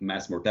some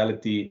mass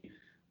mortality,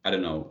 I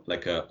don't know,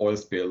 like an oil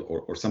spill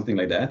or something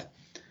like that,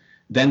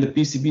 then the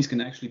PCBs can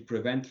actually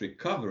prevent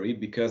recovery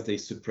because they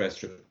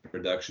suppress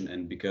reproduction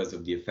and because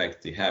of the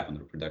effects they have on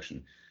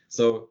reproduction.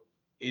 So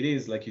it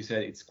is, like you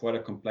said, it's quite a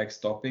complex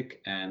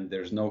topic and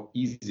there's no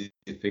easy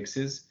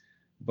fixes,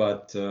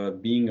 but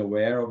being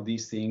aware of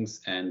these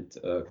things and,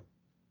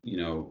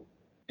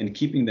 and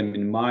keeping them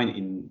in mind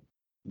in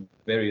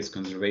various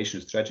conservation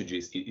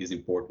strategies is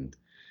important.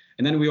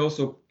 And then we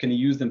also can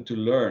use them to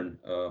learn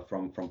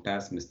from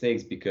past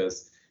mistakes,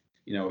 because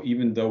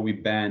even though we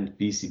banned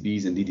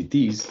PCBs and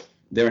DDTs,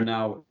 there are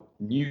now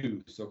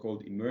new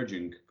so-called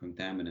emerging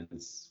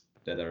contaminants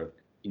that are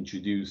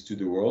introduced to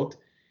the world,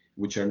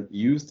 which are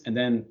used. And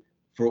then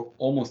for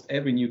almost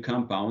every new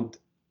compound,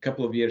 a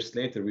couple of years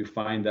later, we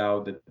find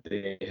out that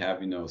they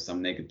have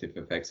some negative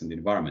effects on the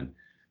environment.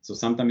 So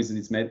sometimes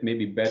it's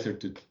maybe better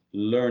to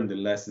learn the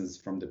lessons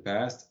from the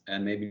past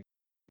and maybe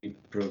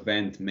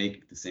prevent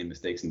making the same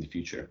mistakes in the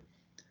future.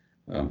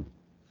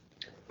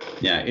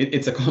 Yeah,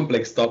 it's a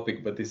complex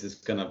topic, but this is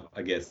kind of,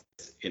 I guess,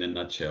 in a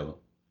nutshell.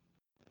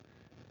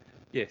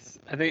 Yes,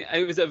 I think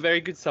it was a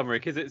very good summary,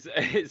 because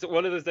it's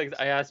one of those things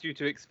I asked you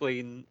to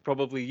explain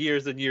probably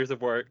years and years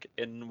of work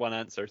in one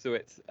answer, so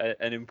it's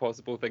an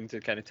impossible thing to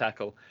kind of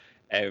tackle.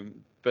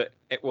 But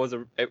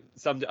it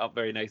summed it up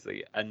very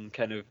nicely, and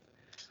kind of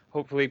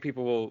hopefully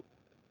people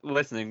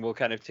listening will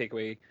kind of take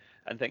away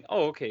and think,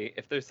 oh, okay,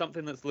 if there's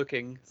something that's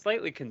looking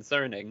slightly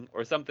concerning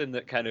or something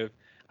that kind of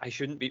I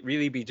shouldn't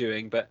really be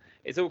doing, but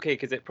it's okay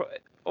because it'll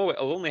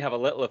only have a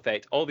little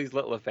effect. All these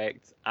little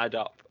effects add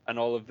up, and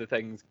all of the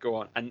things go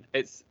on. And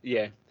it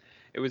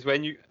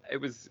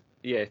was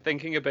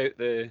thinking about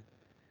the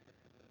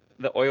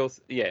oil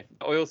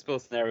spill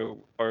scenario,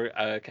 or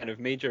a kind of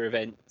major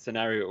event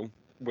scenario,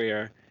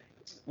 where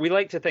we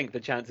like to think the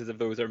chances of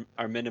those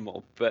are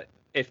minimal, but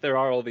if there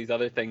are all these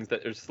other things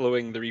that are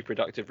slowing the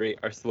reproductive rate,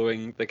 are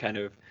slowing the kind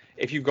of,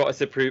 if you've got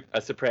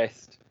a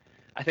suppressed,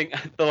 I think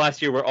the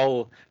last year we're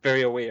all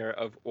very aware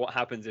of what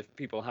happens if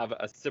people have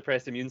a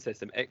suppressed immune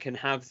system. It can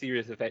have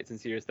serious effects and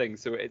serious things.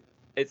 So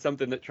it's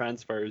something that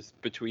transfers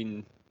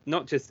between,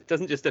 it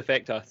doesn't just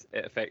affect us,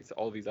 it affects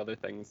all these other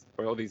things,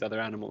 or all these other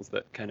animals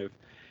that kind of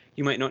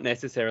you might not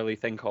necessarily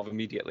think of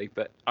immediately,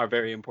 but are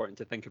very important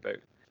to think about.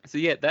 So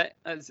yeah,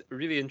 that's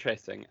really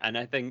interesting. And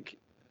I think,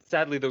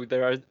 sadly though,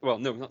 there are, well,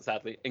 no, not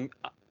sadly,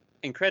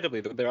 incredibly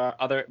though, there are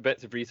other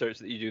bits of research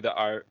that you do that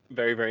are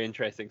very, very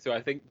interesting. So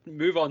I think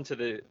move on to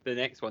the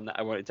next one that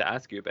I wanted to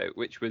ask you about,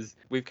 which was,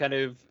 we've kind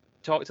of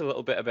talked a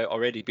little bit about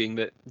already, being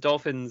that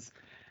dolphins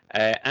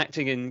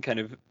acting in kind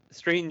of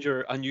strange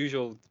or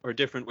unusual or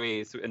different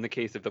ways in the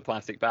case of the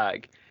plastic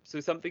bag. So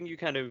something you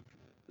kind of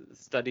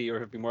study or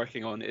have been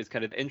working on is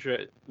kind of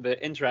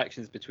the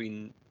interactions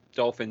between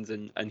dolphins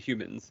and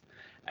humans,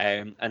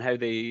 and how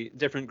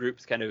different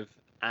groups kind of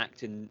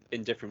act in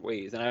different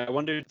ways. And I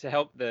wondered, to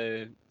help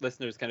the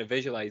listeners kind of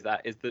visualize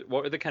that, is that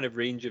what are the kind of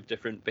range of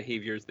different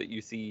behaviors that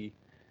you see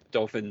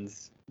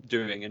dolphins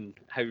doing, and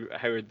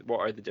what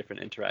are the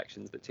different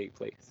interactions that take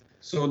place?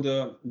 So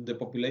the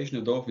population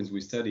of dolphins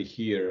we study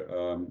here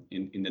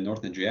in the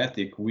North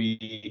Adriatic,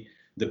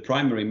 the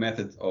primary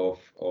method of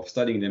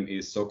studying them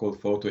is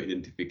so-called photo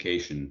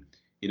identification,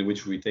 in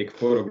which we take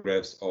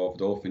photographs of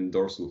dolphin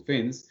dorsal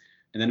fins,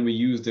 and then we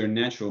use their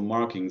natural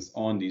markings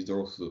on these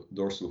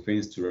dorsal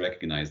fins to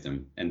recognize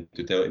them and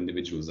to tell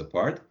individuals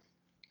apart.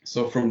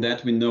 So from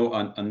that we know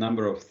a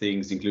number of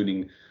things,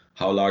 including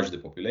how large the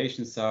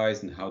population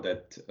size and how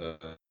that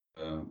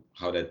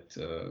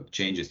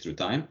changes through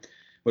time.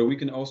 But we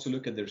can also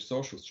look at their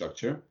social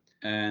structure.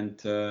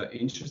 And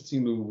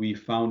interestingly, we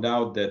found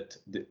out that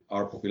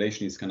our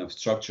population is kind of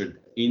structured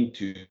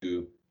into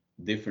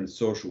different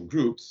social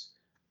groups,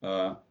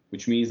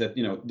 which means that,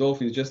 you know,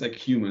 dolphins, just like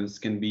humans,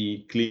 can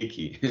be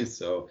cliquey.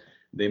 So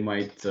they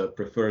might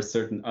prefer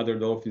certain other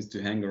dolphins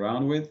to hang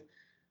around with,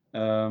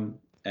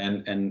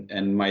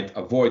 and might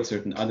avoid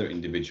certain other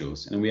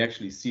individuals. And we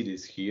actually see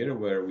this here,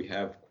 where we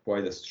have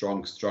quite a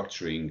strong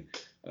structuring,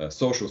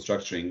 social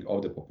structuring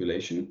of the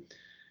population.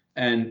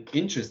 And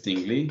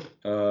interestingly,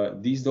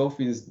 these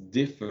dolphins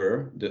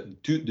differ. The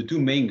two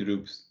main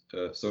groups,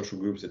 social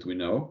groups that we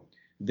know,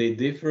 they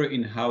differ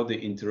in how they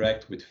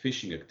interact with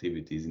fishing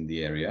activities in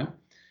the area.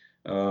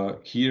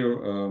 Here,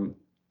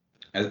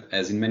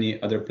 as in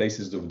many other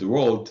places of the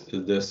world,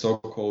 the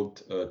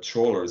so-called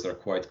trawlers are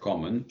quite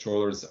common.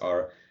 Trawlers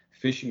are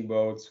fishing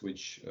boats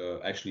which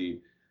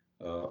actually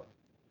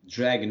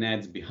drag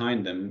nets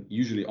behind them,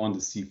 usually on the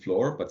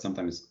seafloor, but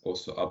sometimes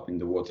also up in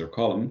the water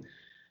column.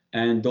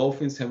 And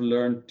dolphins have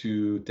learned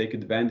to take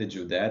advantage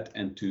of that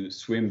and to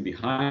swim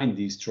behind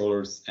these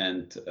trawlers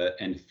and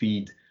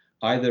feed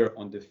either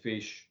on the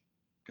fish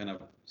kind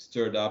of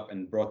stirred up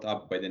and brought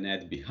up by the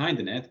net behind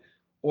the net,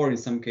 or in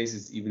some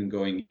cases even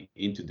going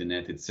into the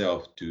net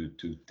itself to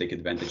take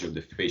advantage of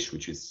the fish,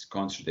 which is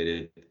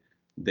concentrated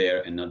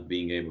there and not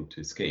being able to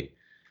escape.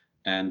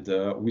 And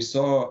we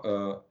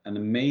saw an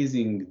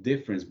amazing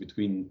difference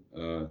between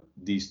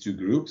these two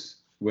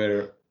groups,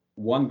 where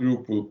one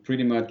group will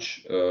pretty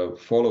much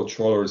follow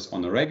trawlers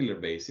on a regular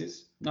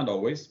basis, not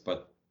always,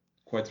 but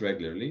quite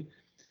regularly,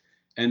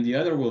 and the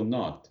other will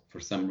not, for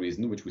some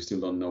reason, which we still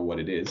don't know what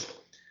it is.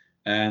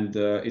 And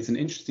it's an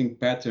interesting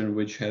pattern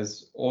which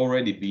has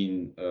already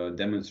been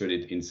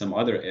demonstrated in some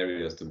other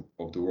areas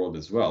of the world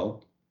as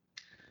well.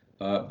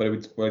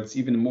 But what's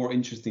even more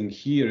interesting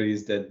here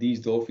is that these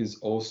dolphins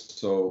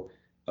also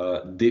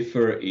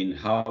differ in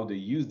how they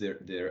use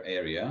their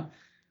area,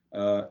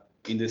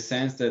 in the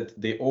sense that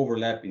they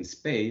overlap in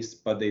space,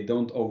 but they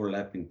don't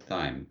overlap in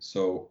time.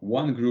 So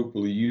one group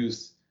will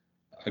use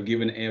a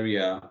given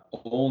area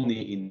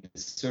only in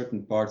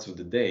certain parts of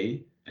the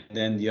day, and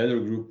then the other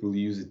group will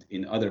use it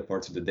in other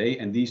parts of the day,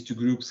 and these two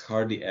groups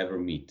hardly ever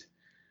meet.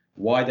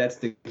 Why that's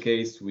the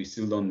case, we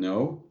still don't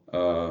know.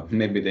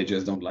 Maybe they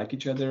just don't like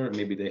each other.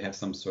 Maybe they have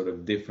some sort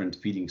of different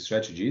feeding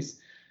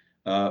strategies.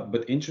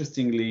 But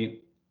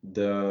interestingly,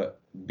 the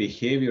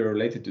behavior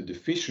related to the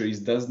fisheries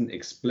doesn't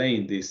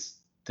explain this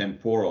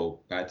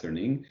temporal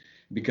patterning,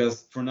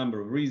 because for a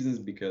number of reasons,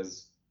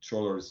 because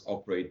trawlers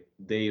operate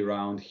day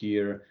round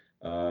here.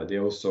 They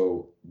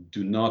also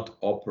do not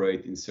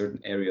operate in certain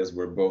areas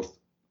where both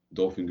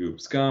dolphin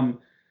groups come.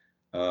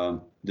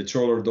 The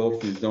trawler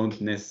dolphins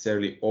don't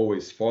necessarily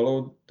always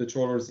follow the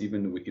trawlers,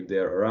 even if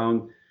they're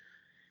around.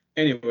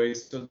 Anyway,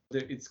 so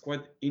it's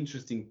quite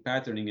interesting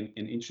patterning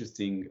and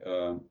interesting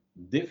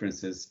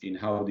differences in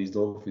how these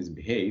dolphins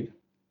behave.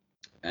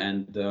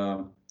 And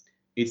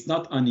it's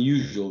not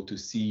unusual to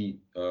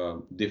see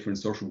different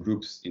social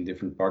groups in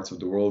different parts of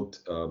the world,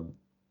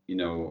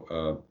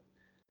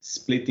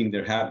 splitting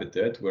their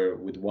habitat, where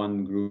with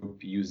one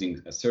group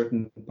using a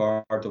certain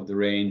part of the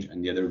range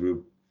and the other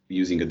group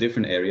using a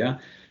different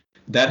area.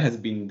 That has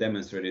been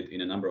demonstrated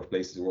in a number of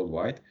places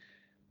worldwide.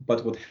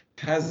 But what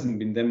hasn't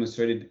been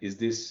demonstrated is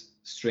this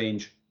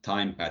strange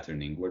time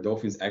patterning, where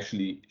dolphins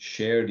actually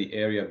share the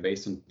area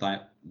based on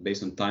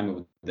time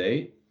of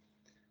day.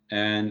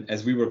 And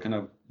as we were kind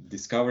of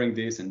discovering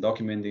this and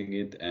documenting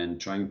it and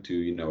trying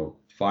to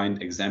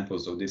find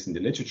examples of this in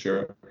the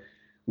literature,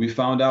 we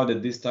found out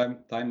that this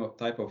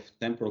type of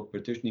temporal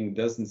partitioning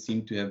doesn't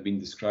seem to have been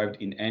described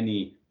in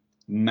any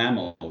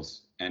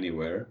mammals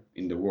anywhere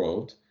in the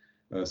world.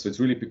 So it's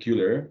really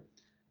peculiar.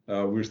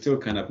 We're still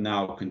kind of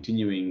now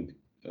continuing,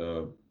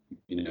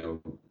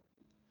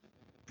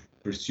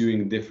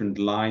 pursuing different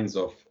lines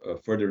of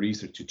further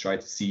research to try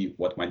to see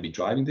what might be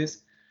driving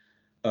this.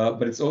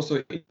 But it's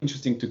also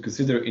interesting to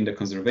consider in the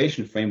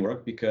conservation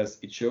framework, because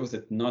it shows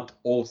that not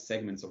all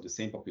segments of the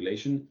same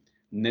population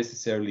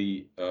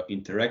necessarily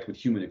interact with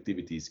human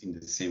activities in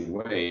the same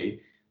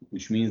way,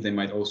 which means they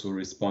might also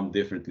respond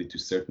differently to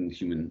certain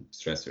human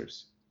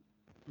stressors.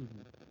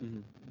 Mm-hmm. Mm-hmm.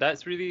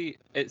 That's really,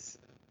 it's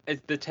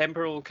the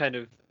temporal kind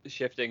of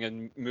shifting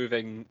and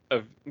moving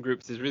of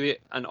groups is really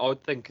an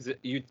odd thing, because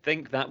you'd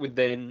think that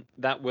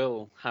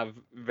will have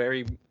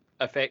very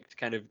affect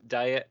kind of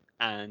diet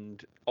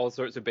and all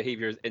sorts of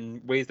behaviors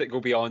in ways that go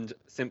beyond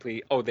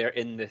simply, oh, they're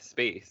in this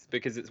space,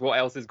 because it's what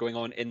else is going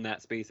on in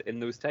that space in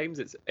those times.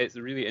 It's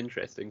a really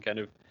interesting kind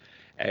of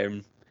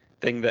um,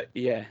 thing that,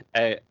 yeah,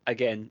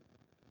 again,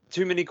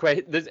 too many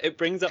questions. It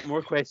brings up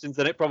more questions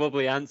than it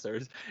probably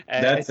answers.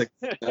 That's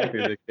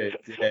exactly the case.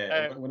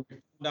 Yeah. uh, When we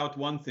found out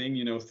one thing,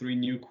 3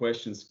 new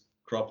questions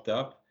cropped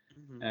up.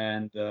 mhm,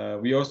 And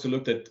we also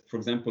looked at, for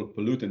example,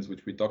 pollutants,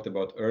 which we talked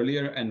about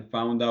earlier, and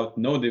found out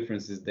no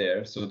differences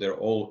there. So they're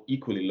all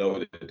equally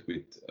loaded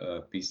with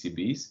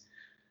PCBs.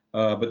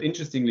 But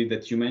interestingly,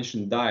 that you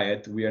mentioned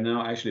diet, we are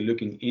now actually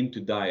looking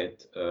into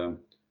diet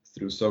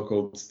through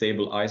so-called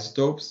stable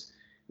isotopes,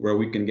 where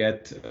we can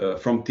get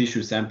from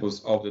tissue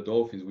samples of the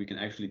dolphins, we can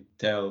actually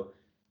tell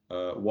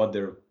what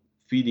they're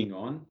feeding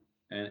on,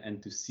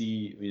 and to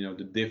see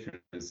the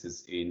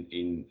differences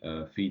in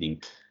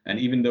feeding. And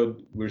even though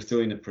we're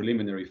still in a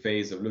preliminary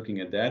phase of looking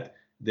at that,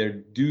 there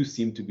do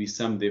seem to be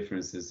some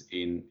differences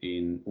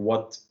in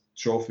what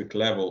trophic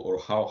level or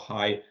how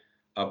high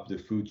up the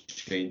food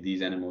chain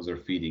these animals are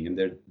feeding, and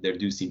there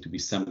do seem to be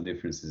some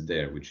differences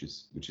there, which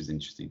is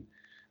interesting.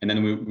 And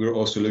then we're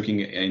also looking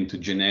into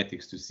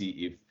genetics to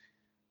see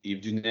if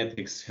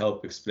genetics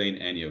help explain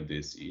any of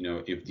this.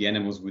 If the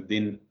animals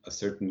within a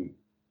certain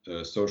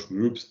social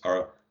groups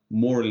are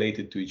more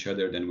related to each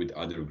other than with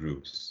other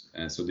groups.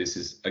 And so this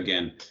is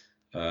again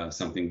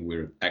something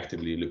we're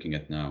actively looking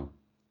at now.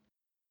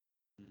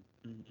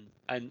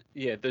 and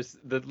yeah, there's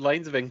the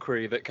lines of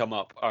inquiry that come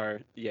up are,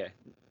 yeah,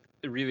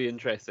 really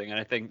interesting. And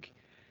I think,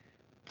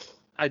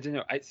 I don't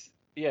know, it's,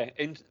 yeah,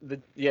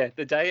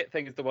 the diet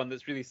thing is the one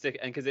that's really sticky,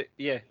 and because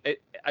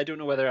I don't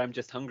know whether I'm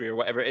just hungry or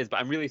whatever it is, but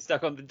I'm really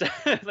stuck on the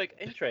diet. Like,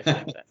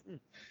 interesting.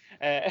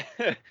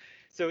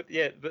 So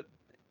yeah, but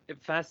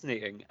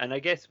fascinating. And I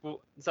guess,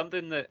 well,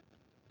 something that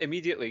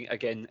immediately,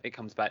 again, it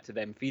comes back to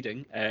them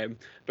feeding,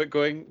 but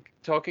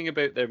talking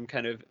about them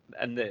kind of,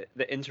 and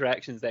the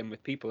interactions then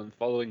with people and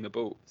following the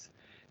boats.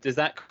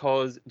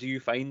 Do you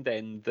find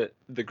then that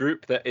the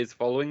group that is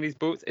following these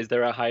boats, is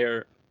there a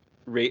higher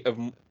rate of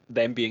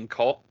them being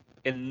caught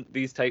in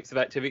these types of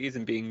activities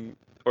and being,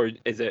 or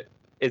is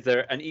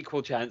there an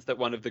equal chance that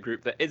one of the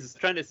group that is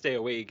trying to stay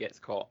away gets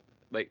caught?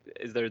 Like,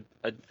 is there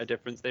a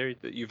difference there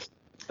that you've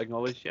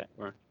acknowledged yet,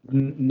 or?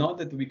 Not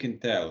that we can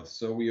tell.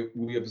 So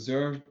we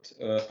observed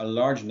a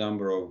large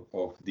number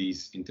of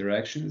these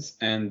interactions,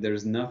 and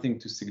there's nothing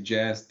to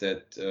suggest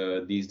that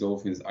these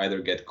dolphins either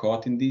get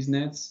caught in these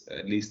nets,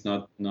 at least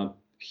not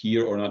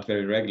here or not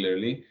very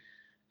regularly.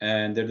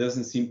 And there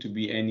doesn't seem to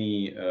be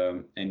any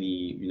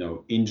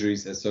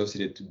injuries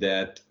associated to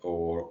that,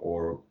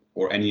 or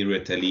any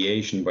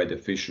retaliation by the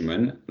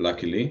fishermen,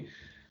 luckily.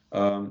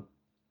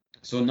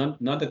 So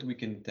not that we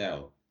can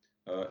tell.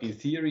 In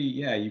theory,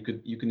 yeah, you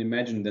can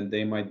imagine that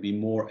they might be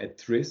more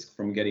at risk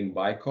from getting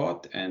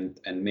bycaught, and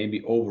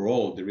maybe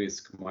overall the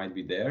risk might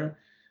be there.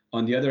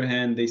 On the other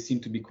hand, they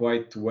seem to be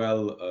quite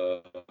well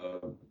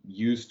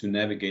used to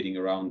navigating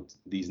around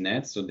these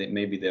nets, so that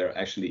maybe they're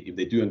actually, if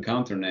they do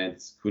encounter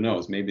nets, who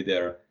knows, maybe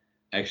they're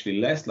actually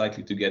less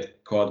likely to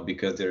get caught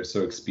because they're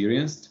so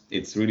experienced.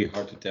 It's really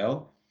hard to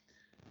tell.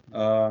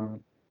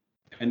 And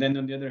then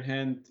on the other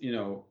hand,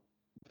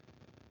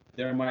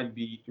 there might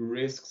be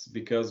risks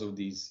because of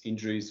these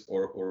injuries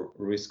or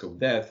risk of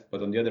death,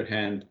 but on the other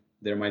hand,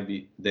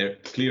 there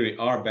clearly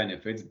are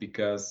benefits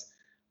because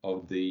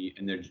of the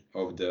energy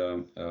of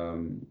the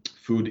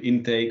food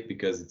intake,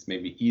 because it's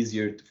maybe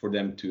easier for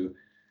them to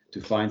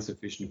find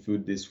sufficient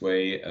food this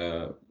way,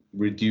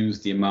 reduce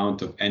the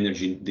amount of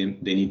energy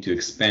they need to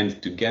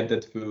expend to get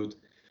that food.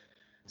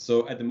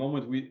 So at the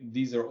moment,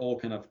 these are all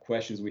kind of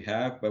questions we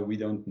have, but we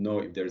don't know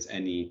if there's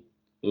any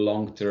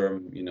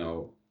long-term,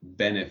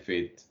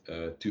 benefit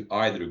to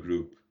either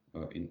group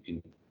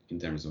in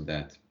terms of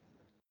that.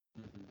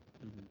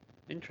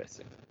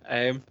 Interesting.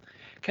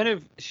 Kind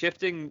of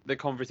shifting the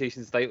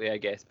conversation slightly, I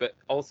guess, but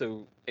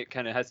also it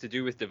kind of has to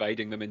do with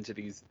dividing them into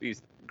these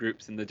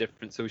groups and the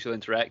different social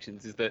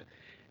interactions. Is that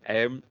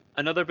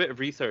another bit of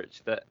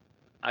research that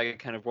I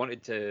kind of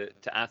wanted to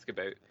ask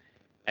about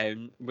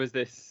was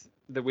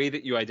the way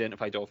that you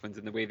identify dolphins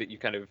and the way that you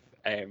kind of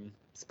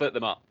split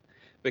them up,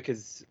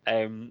 because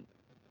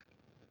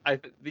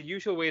the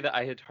usual way that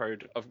I had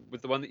heard of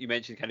was the one that you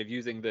mentioned, kind of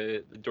using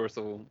the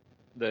dorsal,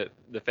 the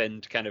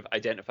fin to kind of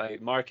identify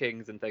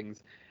markings and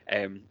things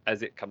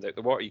as it comes out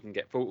the water. You can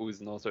get photos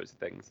and all sorts of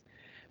things.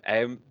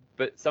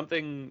 But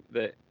something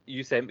that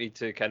you sent me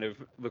to kind of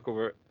look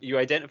over, you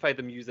identify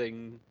them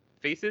using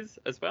faces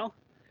as well,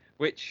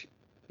 which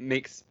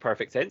makes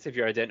perfect sense. If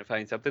you're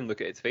identifying something, look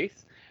at its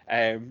face.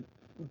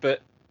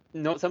 But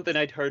not something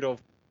I'd heard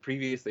of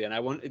previously, and I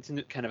wanted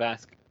to kind of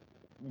ask,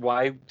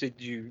 what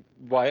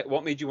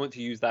made you want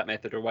to use that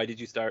method, or why did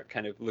you start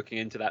kind of looking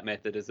into that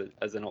method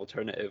as an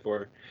alternative,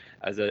 or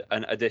as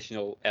an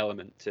additional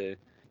element to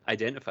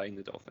identifying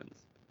the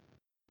dolphins?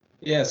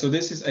 Yeah, so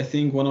this is, I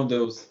think, one of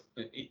those,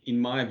 in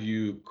my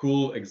view,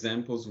 cool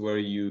examples where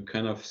you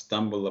kind of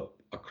stumble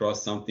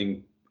across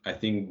something, I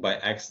think, by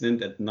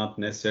accident and not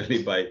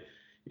necessarily by,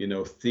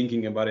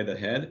 thinking about it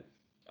ahead.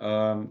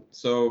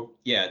 So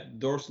yeah,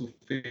 dorsal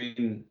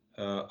fin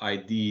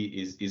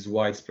ID is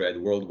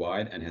widespread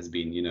worldwide and has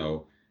been,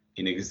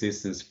 in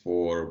existence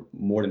for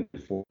more than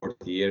 40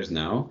 years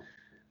now.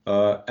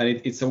 And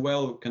it's a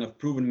well kind of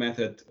proven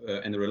method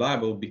and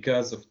reliable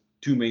because of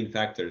two main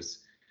factors.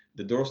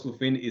 The dorsal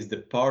fin is the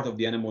part of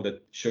the animal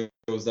that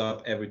shows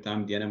up every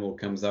time the animal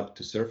comes up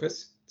to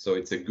surface. So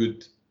it's a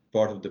good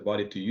part of the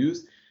body to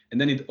use. And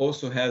then it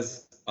also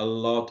has a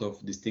lot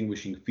of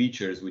distinguishing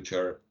features which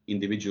are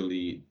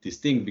individually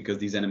distinct because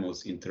these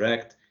animals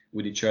interact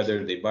with each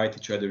other, they bite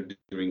each other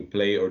during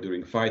play or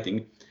during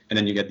fighting, and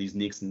then you get these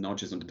nicks and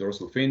notches on the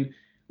dorsal fin,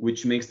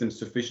 which makes them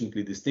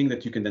sufficiently distinct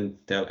that you can then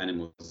tell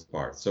animals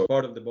apart. So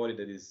part of the body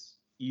that is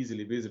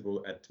easily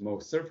visible at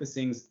most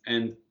surfacings,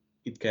 and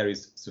it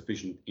carries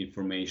sufficient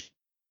information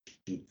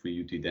for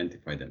you to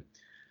identify them.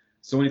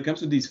 So when it comes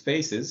to these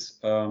faces,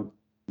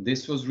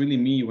 this was really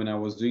me when I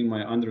was doing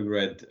my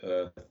undergrad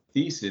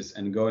thesis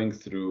and going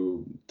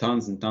through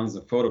tons and tons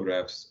of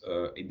photographs,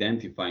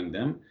 identifying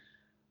them.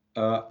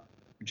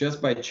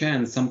 Just by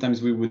chance,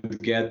 sometimes we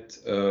would get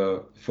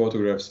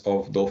photographs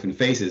of dolphin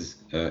faces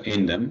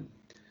in them.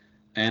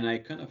 And I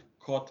kind of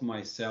caught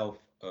myself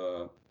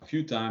a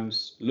few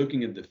times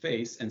looking at the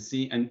face and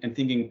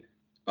thinking,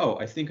 oh,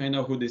 I think I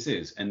know who this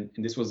is. And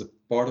this was a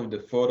part of the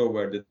photo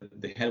where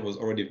the head was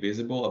already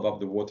visible above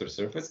the water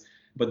surface,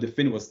 but the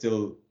fin was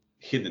still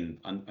hidden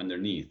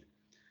underneath.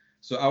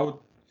 So I would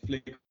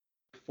flick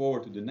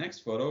forward to the next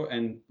photo,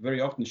 and very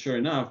often, sure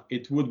enough,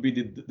 it would be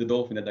the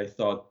dolphin that I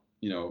thought,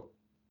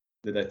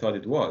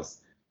 it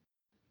was.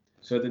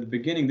 So at the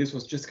beginning, this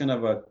was just kind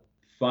of a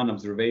fun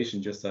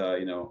observation, just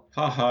a,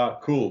 haha,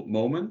 cool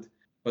moment.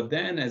 But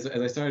then as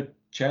I started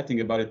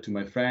chatting about it to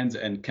my friends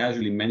and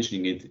casually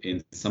mentioning it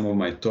in some of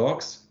my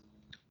talks,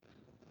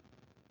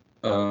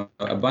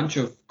 a bunch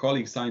of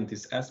colleague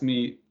scientists asked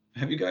me,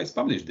 have you guys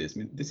published this? I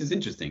mean, this is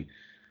interesting.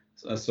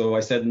 So I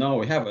said, no,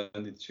 we haven't.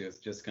 It's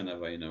just kind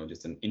of a,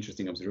 just an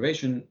interesting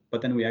observation.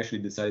 But then we actually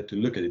decided to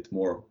look at it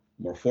more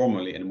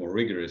formally and more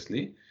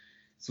rigorously.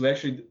 So we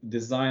actually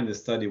designed a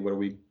study where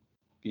we,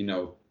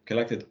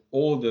 collected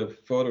all the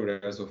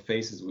photographs of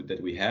faces that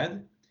we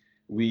had.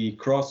 We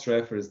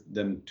cross-referenced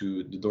them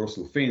to the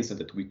dorsal fin so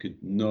that we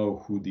could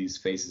know who these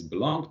faces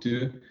belong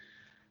to.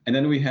 And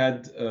then we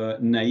had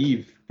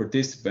naive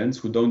participants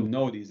who don't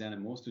know these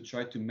animals to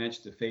try to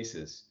match the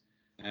faces.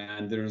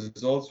 And the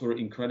results were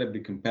incredibly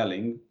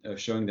compelling,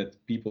 showing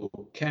that people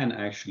can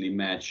actually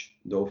match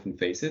dolphin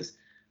faces,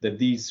 that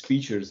these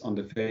features on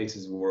the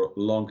faces were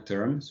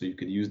long-term, so you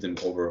could use them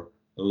over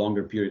a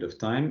longer period of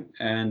time,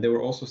 and they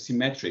were also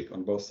symmetric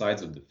on both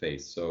sides of the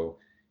face. So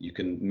you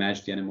can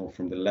match the animal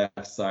from the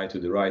left side to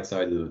the right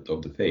side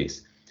of the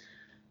face.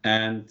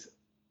 And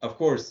of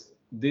course,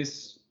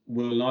 this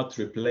will not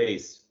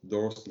replace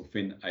dorsal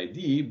fin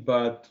ID,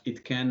 but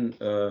it can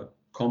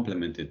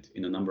complement it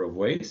in a number of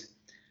ways,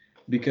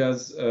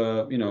 because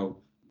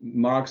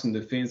marks on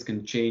the fins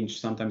can change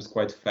sometimes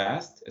quite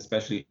fast,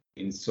 especially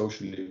in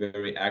socially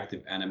very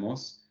active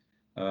animals.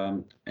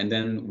 And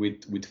then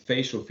with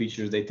facial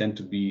features, they tend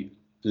to be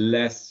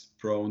less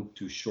prone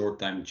to short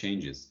time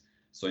changes.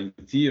 So in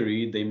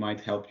theory, they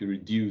might help you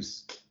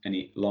reduce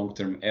any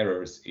long-term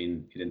errors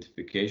in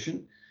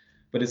identification.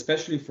 But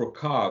especially for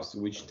calves,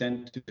 which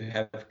tend to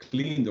have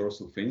clean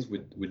dorsal fins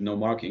with no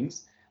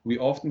markings, we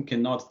often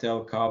cannot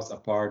tell calves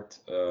apart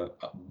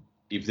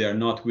if they are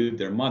not with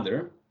their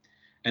mother.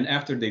 And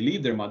after they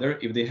leave their mother,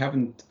 if they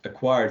haven't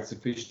acquired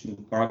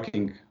sufficient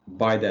marking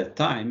by that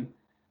time,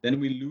 then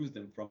we lose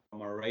them from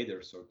our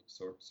radar, so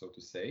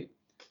to say,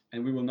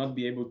 and we will not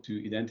be able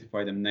to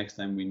identify them next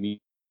time we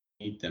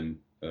meet them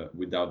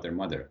without their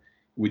mother.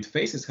 With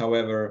faces,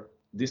 however,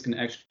 this can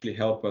actually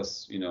help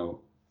us,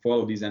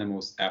 follow these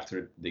animals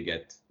after they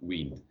get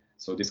weaned.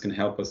 So this can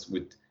help us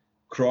with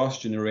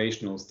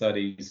cross-generational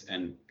studies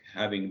and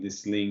having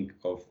this link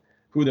of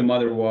who the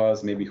mother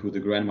was, maybe who the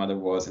grandmother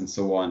was, and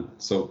so on.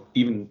 So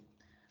even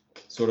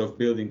sort of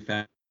building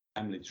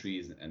family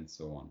trees and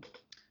so on.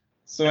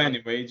 So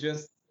anyway,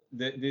 just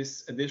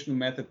this additional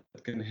method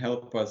can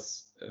help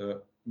us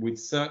with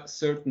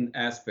certain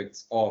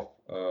aspects of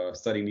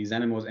studying these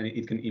animals, and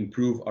it can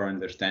improve our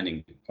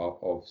understanding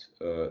of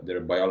their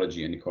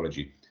biology and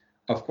ecology.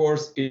 Of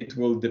course, it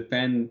will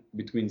depend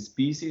between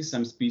species.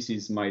 Some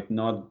species might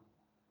not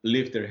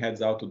lift their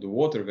heads out of the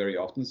water very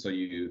often, so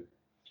you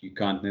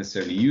can't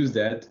necessarily use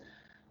that.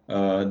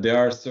 There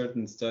are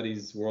certain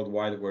studies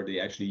worldwide where they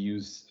actually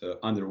use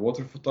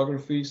underwater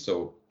photography,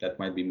 so that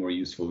might be more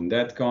useful in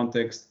that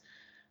context.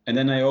 And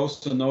then I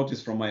also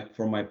noticed from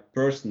my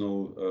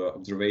personal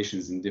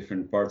observations in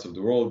different parts of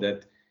the world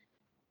that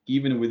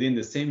even within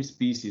the same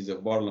species of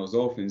bottlenose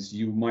dolphins,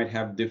 you might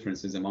have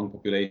differences among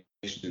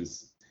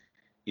populations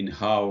in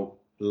how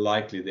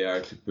likely they are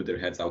to put their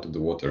heads out of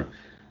the water.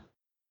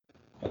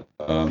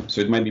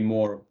 So it might be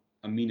more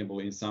amenable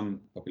in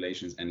some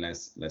populations and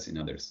less in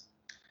others.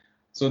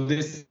 So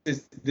this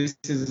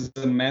is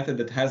a method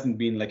that hasn't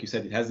been, like you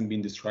said, it hasn't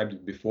been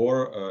described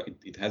before.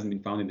 It hasn't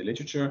been found in the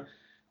literature.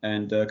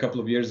 And a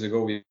couple of years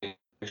ago, we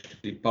actually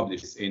actually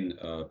publish this in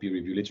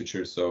peer-reviewed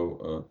literature.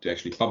 So to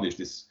actually publish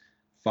this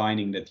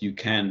finding that you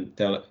can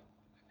tell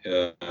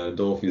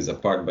dolphins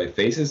apart by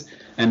faces,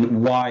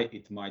 and why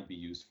it might be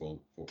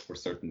useful for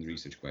certain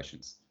research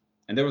questions.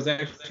 And there was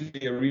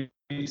actually a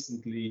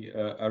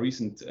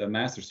recent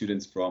master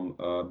students from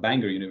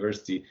Bangor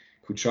University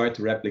who tried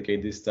to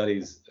replicate this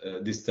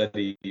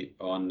study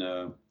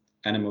on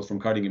animals from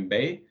Cardigan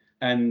Bay,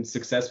 and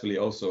successfully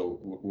also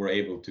were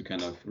able to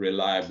kind of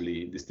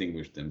reliably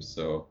distinguish them.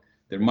 So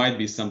there might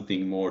be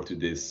something more to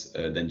this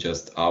than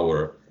just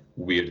our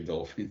weird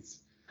dolphins.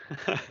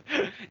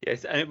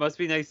 Yes, and it must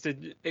be nice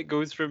it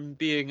goes from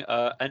being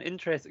an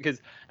interest,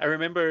 because I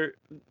remember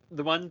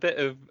the one bit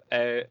of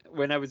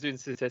when I was doing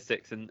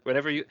statistics, and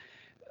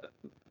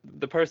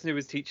the person who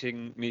was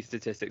teaching me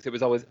statistics, it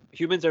was always,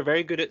 humans are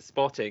very good at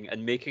spotting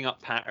and making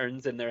up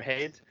patterns in their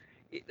head.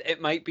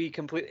 It might be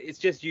complete, it's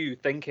just you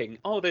thinking,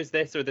 oh, there's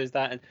this or there's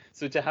that, and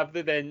so to have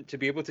to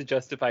be able to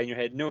justify in your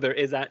head, no, there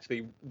is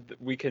actually,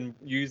 we can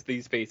use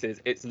these faces,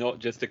 it's not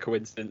just a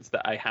coincidence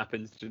that I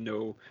happened to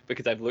know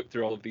because I've looked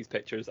through all of these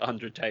pictures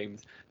 100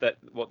 times that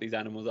what these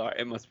animals are.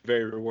 It must be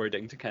very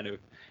rewarding to kind of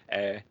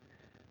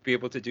be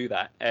able to do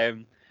that.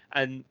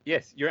 And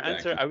yes, your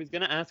answer, Exactly. I was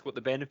going to ask what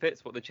the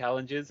benefits, what the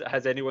challenges,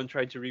 has anyone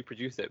tried to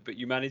reproduce it? But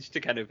you managed to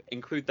kind of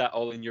include that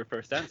all in your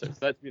first answer. So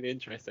that's really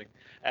interesting.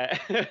 I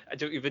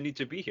don't even need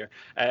to be here,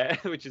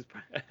 which is.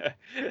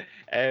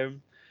 So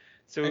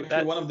Actually,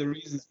 that's. one of the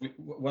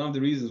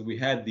reasons we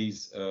had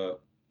these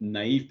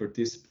naive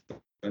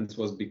participants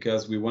was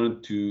because we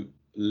wanted to,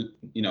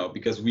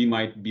 because we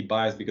might be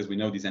biased because we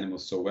know these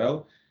animals so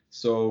well.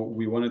 So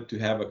we wanted to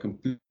have a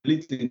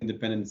completely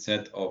independent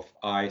set of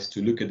eyes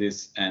to look at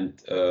this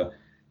and,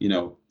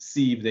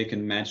 see if they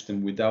can match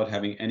them without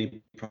having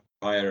any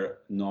prior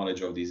knowledge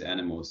of these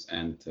animals.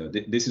 And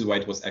this is why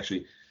it was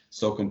actually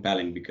so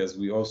compelling, because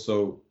we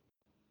also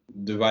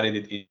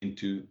divided it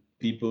into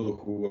people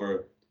who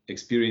were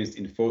experienced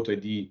in photo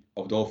ID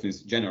of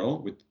dolphins general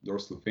with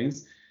dorsal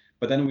fins,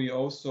 but then we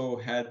also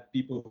had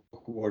people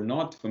who were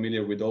not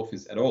familiar with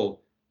dolphins at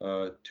all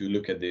to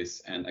look at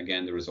this, and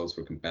again the results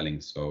were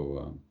compelling.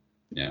 So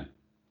yeah.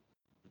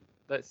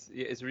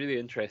 It's really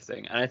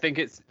interesting, and I think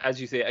it's, as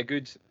you say,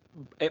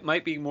 it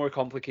might be more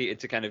complicated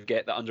to kind of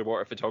get the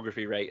underwater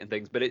photography right and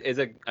things, but it is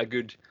a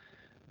good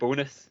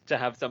bonus to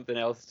have something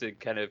else to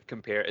kind of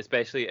compare,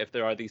 especially if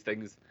there are these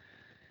things.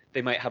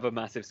 They might have a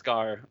massive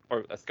scar,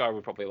 or a scar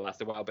would probably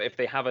last a while, but if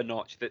they have a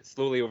notch that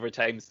slowly over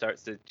time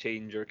starts to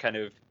change or kind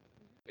of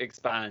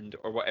expand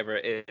or whatever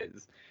it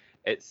is,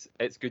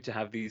 it's good to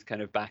have these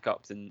kind of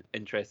backups and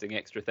interesting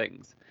extra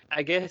things.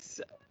 I guess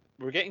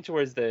we're getting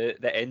towards the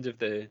end of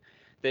the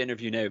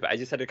interview now, but I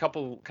just had a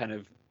couple kind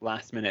of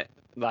last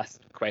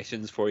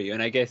questions for you,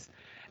 and I guess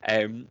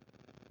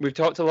we've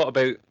talked a lot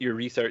about your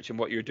research and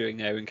what you're doing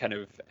now, and kind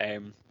of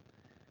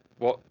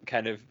what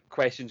kind of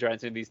questions you're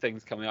answering, these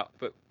things coming up.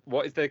 But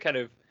what is the kind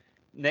of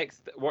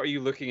next? What are you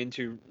looking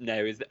into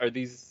now? Are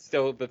these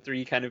still the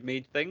three kind of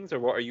main things, or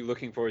what are you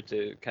looking forward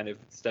to kind of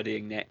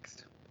studying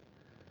next?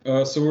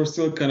 So we're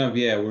still kind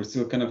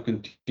of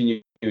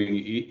continuing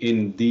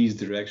in these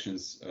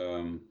directions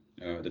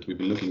that we've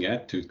been looking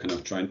at, to kind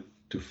of try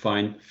to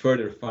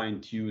further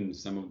fine tune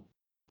some of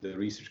the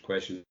research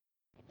questions,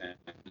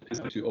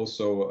 and to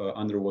also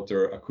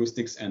underwater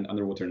acoustics and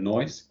underwater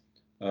noise.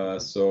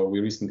 So we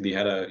recently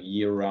had a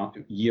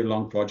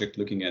year-long project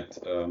looking at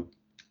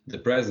the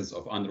presence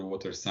of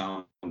underwater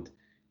sound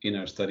in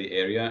our study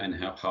area, and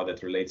how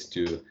that relates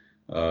to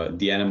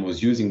the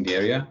animals using the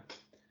area.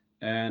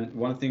 And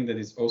one thing that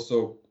is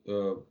also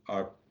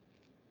our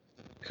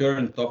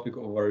current topic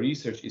of our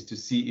research is to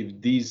see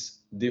if these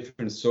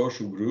different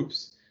social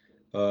groups,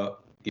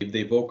 if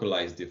they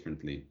vocalize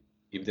differently,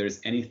 if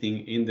there's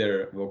anything in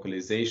their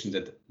vocalization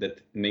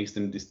that makes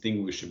them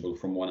distinguishable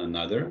from one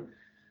another.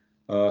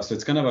 So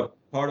it's kind of a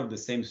part of the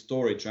same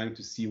story, trying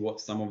to see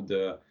what some of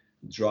the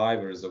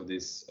drivers of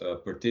this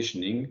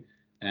partitioning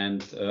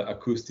and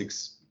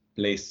acoustics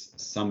plays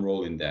some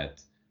role in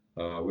that.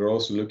 We're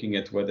also looking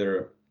at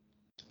whether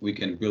we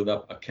can build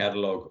up a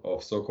catalog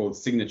of so-called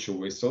signature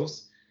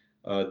whistles.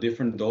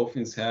 Different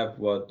dolphins have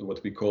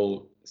what we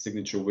call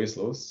signature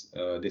whistles.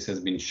 This has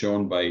been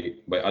shown by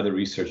other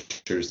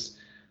researchers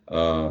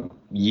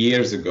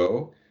years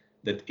ago,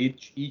 that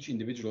each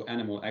individual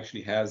animal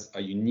actually has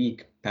a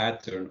unique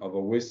pattern of a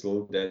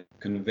whistle that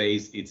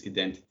conveys its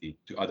identity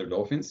to other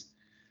dolphins.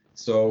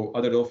 So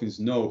other dolphins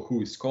know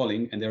who is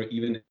calling, and they're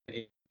even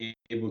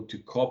able to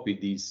copy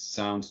these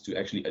sounds to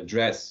actually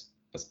address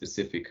a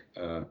specific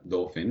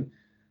dolphin.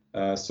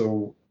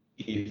 So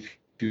if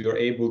you're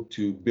able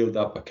to build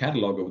up a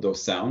catalog of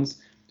those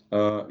sounds,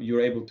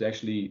 you're able to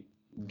actually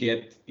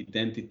get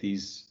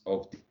identities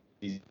of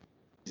these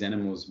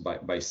animals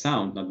by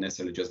sound, not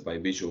necessarily just by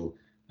visual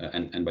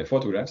and by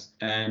photographs.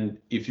 And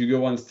if you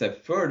go one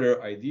step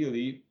further,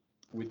 ideally,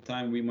 with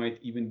time, we might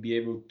even be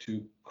able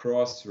to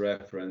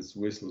cross-reference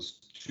whistles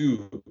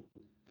to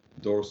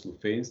dorsal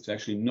fins to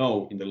actually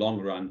know in the long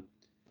run,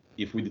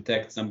 if we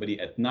detect somebody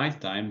at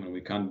nighttime when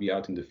we can't be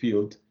out in the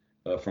field,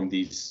 from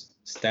these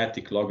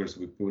static loggers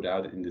we put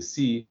out in the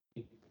sea,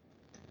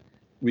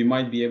 we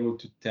might be able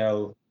to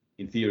tell,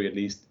 in theory at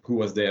least, who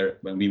was there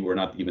when we were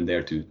not even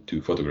there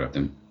to photograph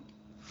them.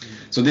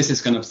 So this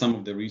is kind of some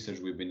of the research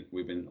we've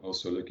been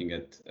also looking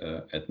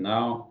at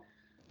now.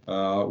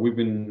 We've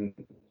been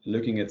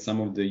looking at some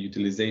of the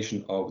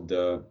utilization of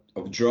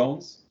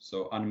drones,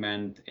 so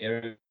unmanned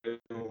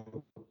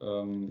aerial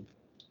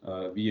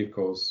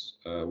vehicles,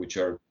 which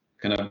are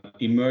kind of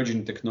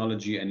emerging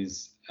technology and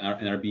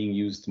are being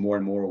used more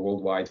and more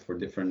worldwide for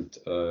different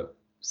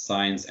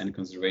science and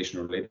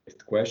conservation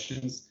related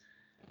questions.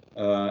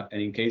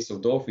 And in case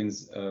of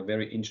dolphins, a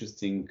very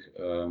interesting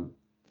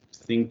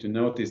thing to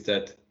notice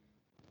that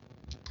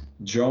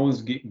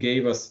drones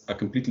gave us a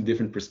completely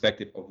different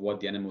perspective of what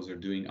the animals are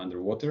doing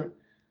underwater.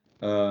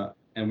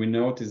 And we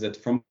noticed that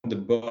from the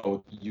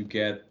boat, you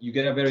get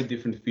a very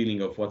different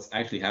feeling of what's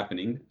actually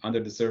happening under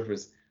the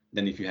surface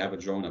than if you have a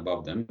drone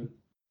above them.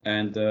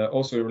 And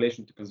also in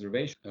relation to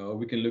conservation,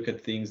 we can look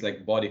at things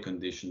like body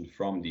condition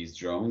from these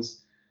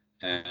drones,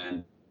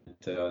 and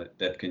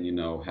that can,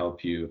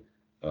 help you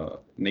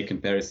make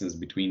comparisons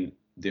between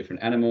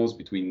different animals,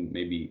 between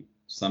maybe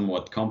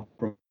somewhat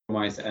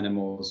compromised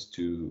animals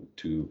to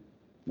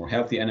more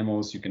healthy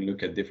animals. You can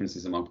look at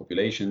differences among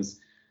populations.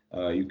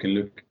 You can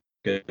look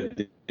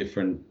at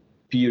different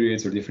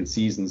periods or different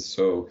seasons.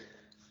 So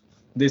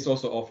this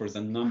also offers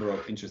a number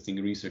of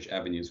interesting research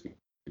avenues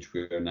which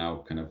we are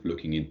now kind of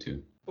looking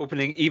into.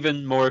 Opening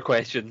even more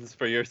questions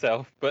for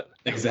yourself, but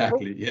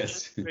exactly,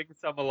 yes. Bring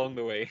some along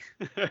the way.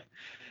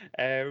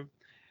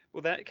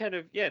 Well, that kind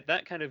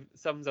of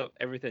sums up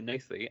everything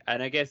nicely.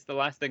 And I guess the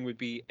last thing would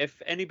be, if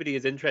anybody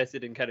is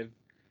interested in kind of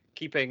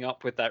keeping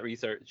up with that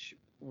research,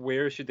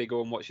 where should they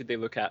go and what should they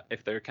look at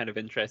if they're kind of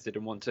interested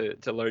and want to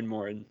learn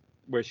more, and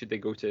where should they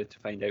go to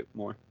find out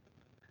more?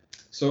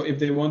 So if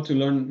they want to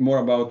learn more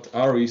about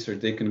our research,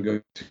 they can go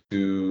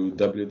to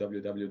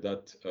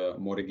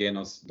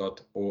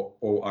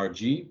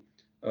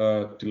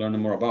www.moregenos.org to learn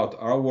more about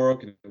our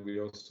work. And we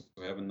also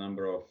have a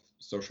number of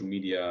social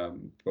media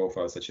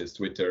profiles such as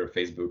Twitter,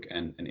 Facebook,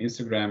 and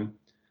Instagram.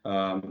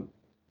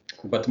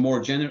 But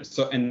more general,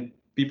 and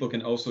people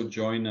can also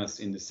join us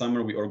in the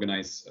summer. We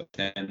organize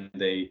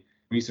 10-day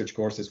research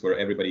courses where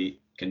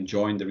everybody can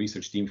join the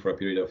research team for a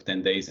period of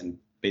 10 days and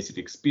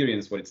basically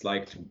experience what it's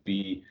like to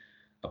be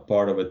a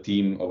part of a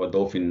team of a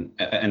dolphin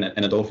and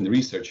a dolphin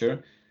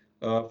researcher.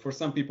 For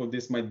some people,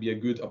 this might be a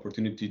good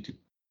opportunity to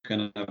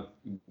kind of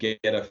get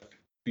a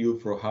feel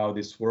for how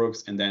this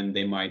works, and then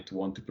they might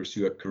want to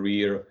pursue a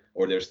career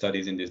or their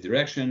studies in this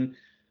direction.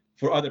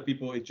 For other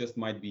people, it just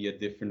might be a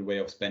different way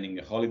of spending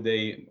a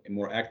holiday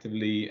more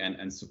actively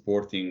and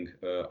supporting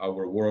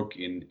our work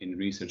in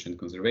research and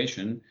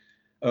conservation.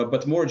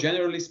 But more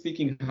generally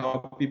speaking, how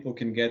people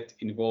can get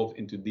involved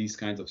into these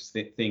kinds of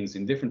things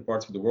in different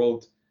parts of the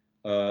world.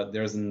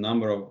 There's a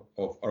number of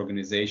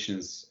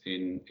organizations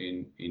in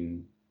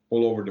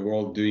all over the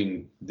world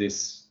doing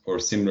this or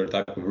similar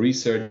type of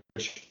research,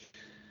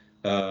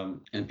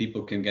 and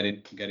people can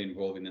get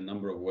involved in a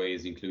number of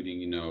ways,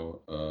 including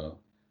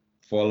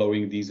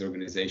following these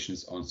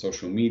organizations on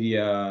social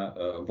media,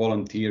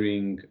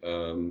 volunteering,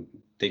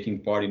 taking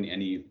part in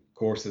any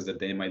courses that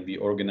they might be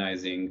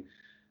organizing,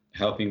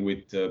 helping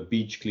with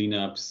beach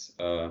cleanups,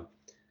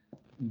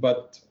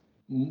 but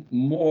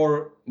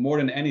more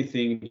than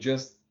anything,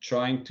 just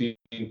trying to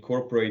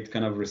incorporate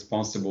kind of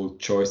responsible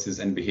choices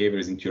and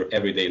behaviors into your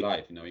everyday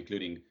life,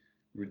 including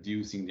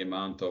reducing the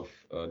amount of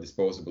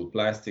disposable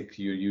plastic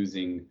you're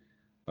using,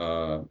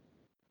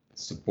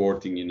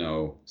 supporting,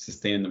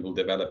 sustainable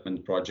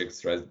development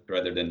projects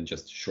rather than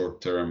just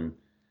short-term,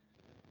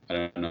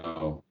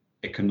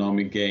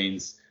 economic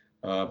gains.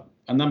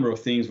 A number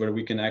of things where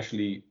we can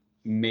actually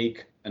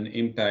make an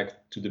impact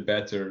to the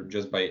better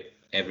just by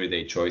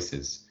everyday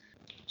choices.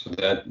 So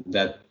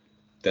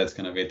that's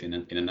kind of it in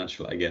a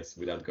nutshell, I guess,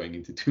 without going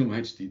into too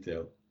much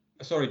detail.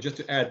 Sorry, just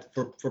to add,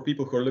 for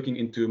people who are looking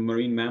into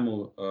marine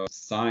mammal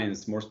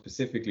science more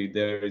specifically,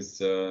 there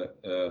is a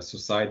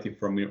Society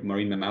for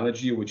Marine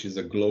Mammalogy, which is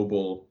a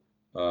global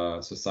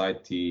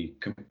society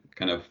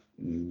kind of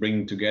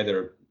bringing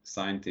together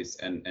scientists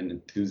and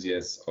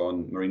enthusiasts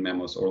on marine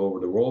mammals all over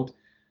the world.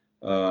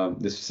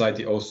 The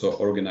society also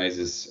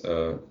organizes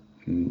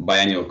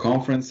biannual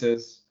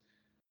conferences.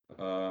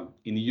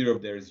 In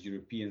Europe, there is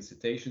European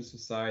Cetacean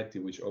Society,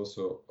 which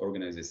also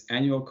organizes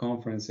annual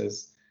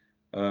conferences.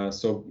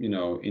 So,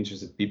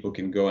 interested people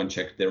can go and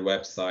check their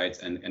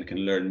websites and can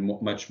learn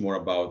much more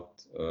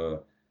about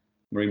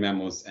marine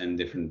mammals and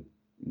different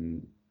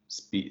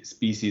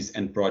species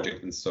and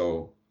projects and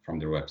so from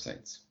their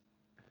websites.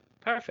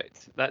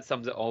 Perfect. That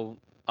sums it all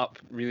up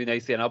really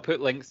nicely, and I'll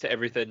put links to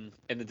everything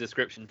in the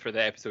description for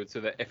the episode so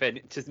that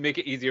just make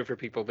it easier for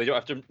people. They don't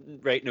have to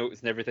write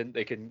notes and everything.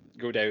 They can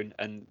go down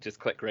and just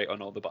click right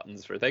on all the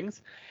buttons for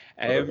things.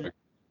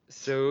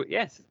 So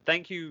yes,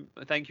 thank you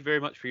very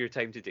much for your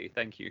time today.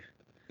 Thank you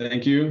For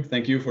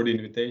the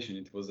invitation.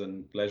 It was a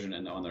pleasure and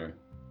an honor.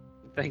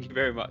 Thank you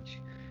very much.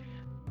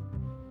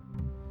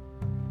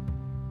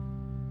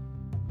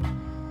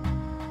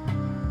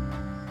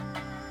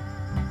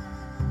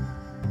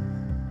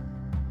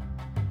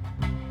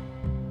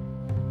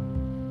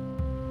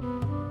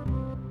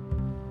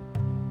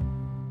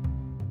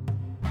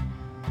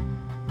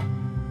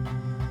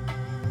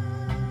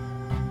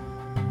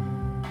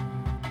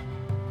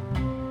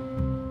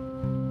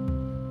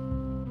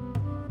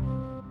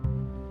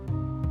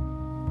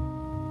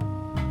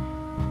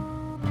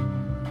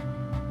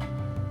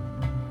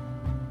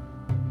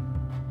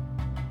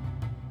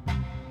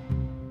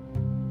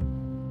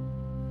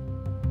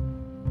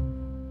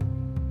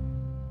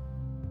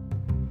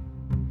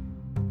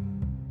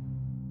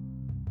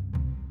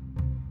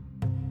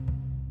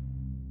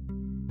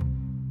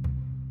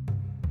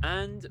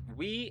 And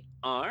we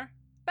are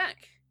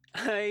back.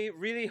 I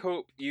really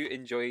hope you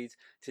enjoyed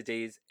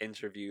today's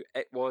interview.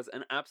 It was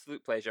an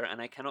absolute pleasure,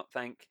 and I cannot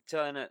thank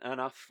Dylan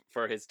enough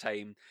for his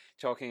time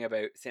talking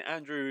about St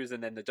Andrews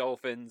and then the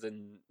Dolphins,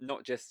 and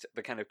not just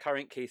the kind of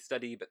current case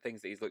study, but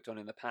things that he's looked on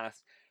in the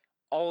past.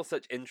 All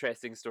such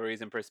interesting stories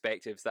and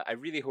perspectives that I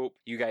really hope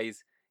you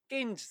guys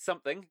gained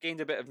something, gained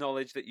a bit of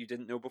knowledge that you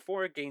didn't know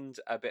before, gained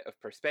a bit of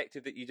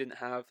perspective that you didn't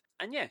have,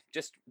 and yeah,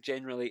 just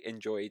generally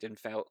enjoyed and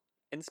felt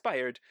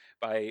inspired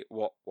by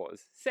what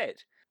was said.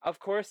 Of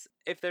course,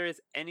 if there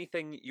is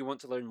anything you want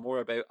to learn more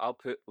about, I'll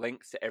put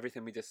links to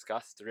everything we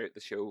discussed throughout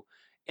the show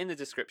in the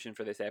description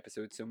for this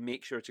episode, so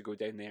make sure to go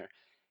down there,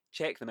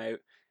 check them out,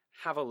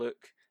 have a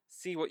look,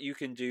 see what you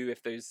can do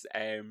if there's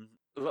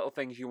little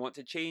things you want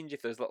to change,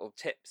 if there's little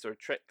tips or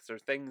tricks or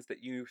things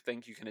that you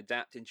think you can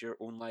adapt into your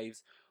own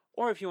lives,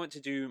 or if you want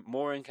to do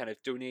more and kind of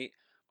donate,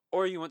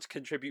 or you want to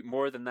contribute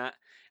more than that.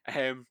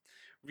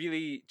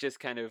 Really just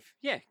kind of,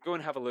 yeah, go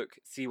and have a look,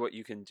 see what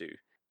you can do.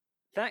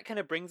 That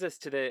kind of brings us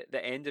to the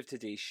end of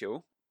today's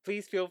show.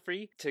 Please feel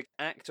free to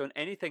act on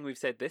anything we've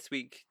said this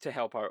week to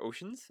help our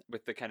oceans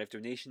with the kind of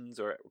donations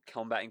or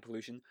combating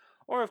pollution,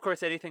 or of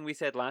course anything we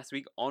said last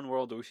week on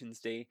World Oceans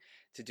Day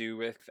to do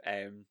with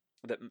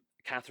that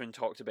Catherine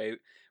talked about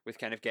with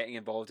kind of getting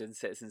involved in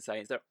citizen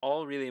science. They're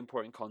all really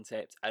important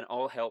concepts and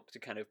all help to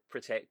kind of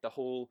protect the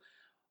whole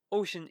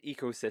ocean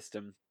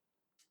ecosystem.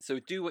 So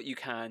do what you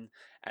can.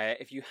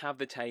 If you have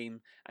the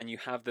time and you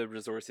have the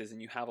resources and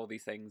you have all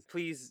these things,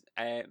 please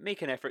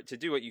make an effort to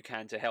do what you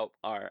can to help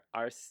our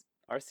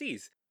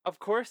seas. Of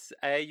course,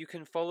 you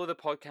can follow the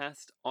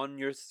podcast on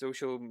your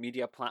social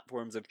media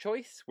platforms of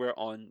choice. We're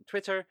on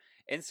Twitter,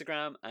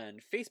 Instagram,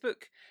 and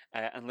Facebook,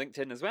 and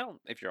LinkedIn as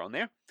well, if you're on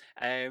there.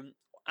 And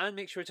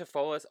make sure to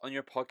follow us on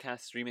your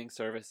podcast streaming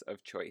service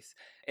of choice.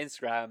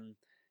 Instagram,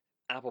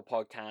 Apple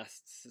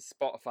Podcasts,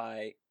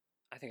 Spotify.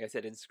 I think I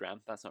said Instagram.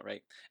 That's not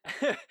right.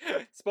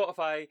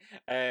 Spotify,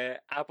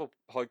 Apple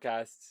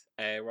Podcasts.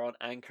 We're on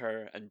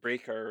Anchor and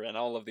Breaker and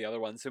all of the other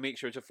ones. So make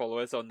sure to follow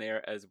us on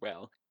there as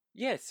well.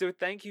 Yeah, so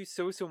thank you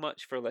so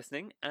much for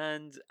listening,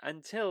 and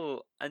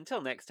until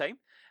next time,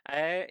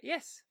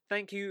 yes,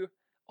 thank you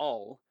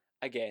all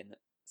again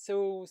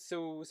so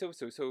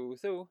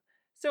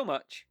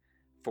much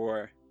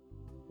for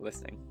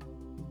listening.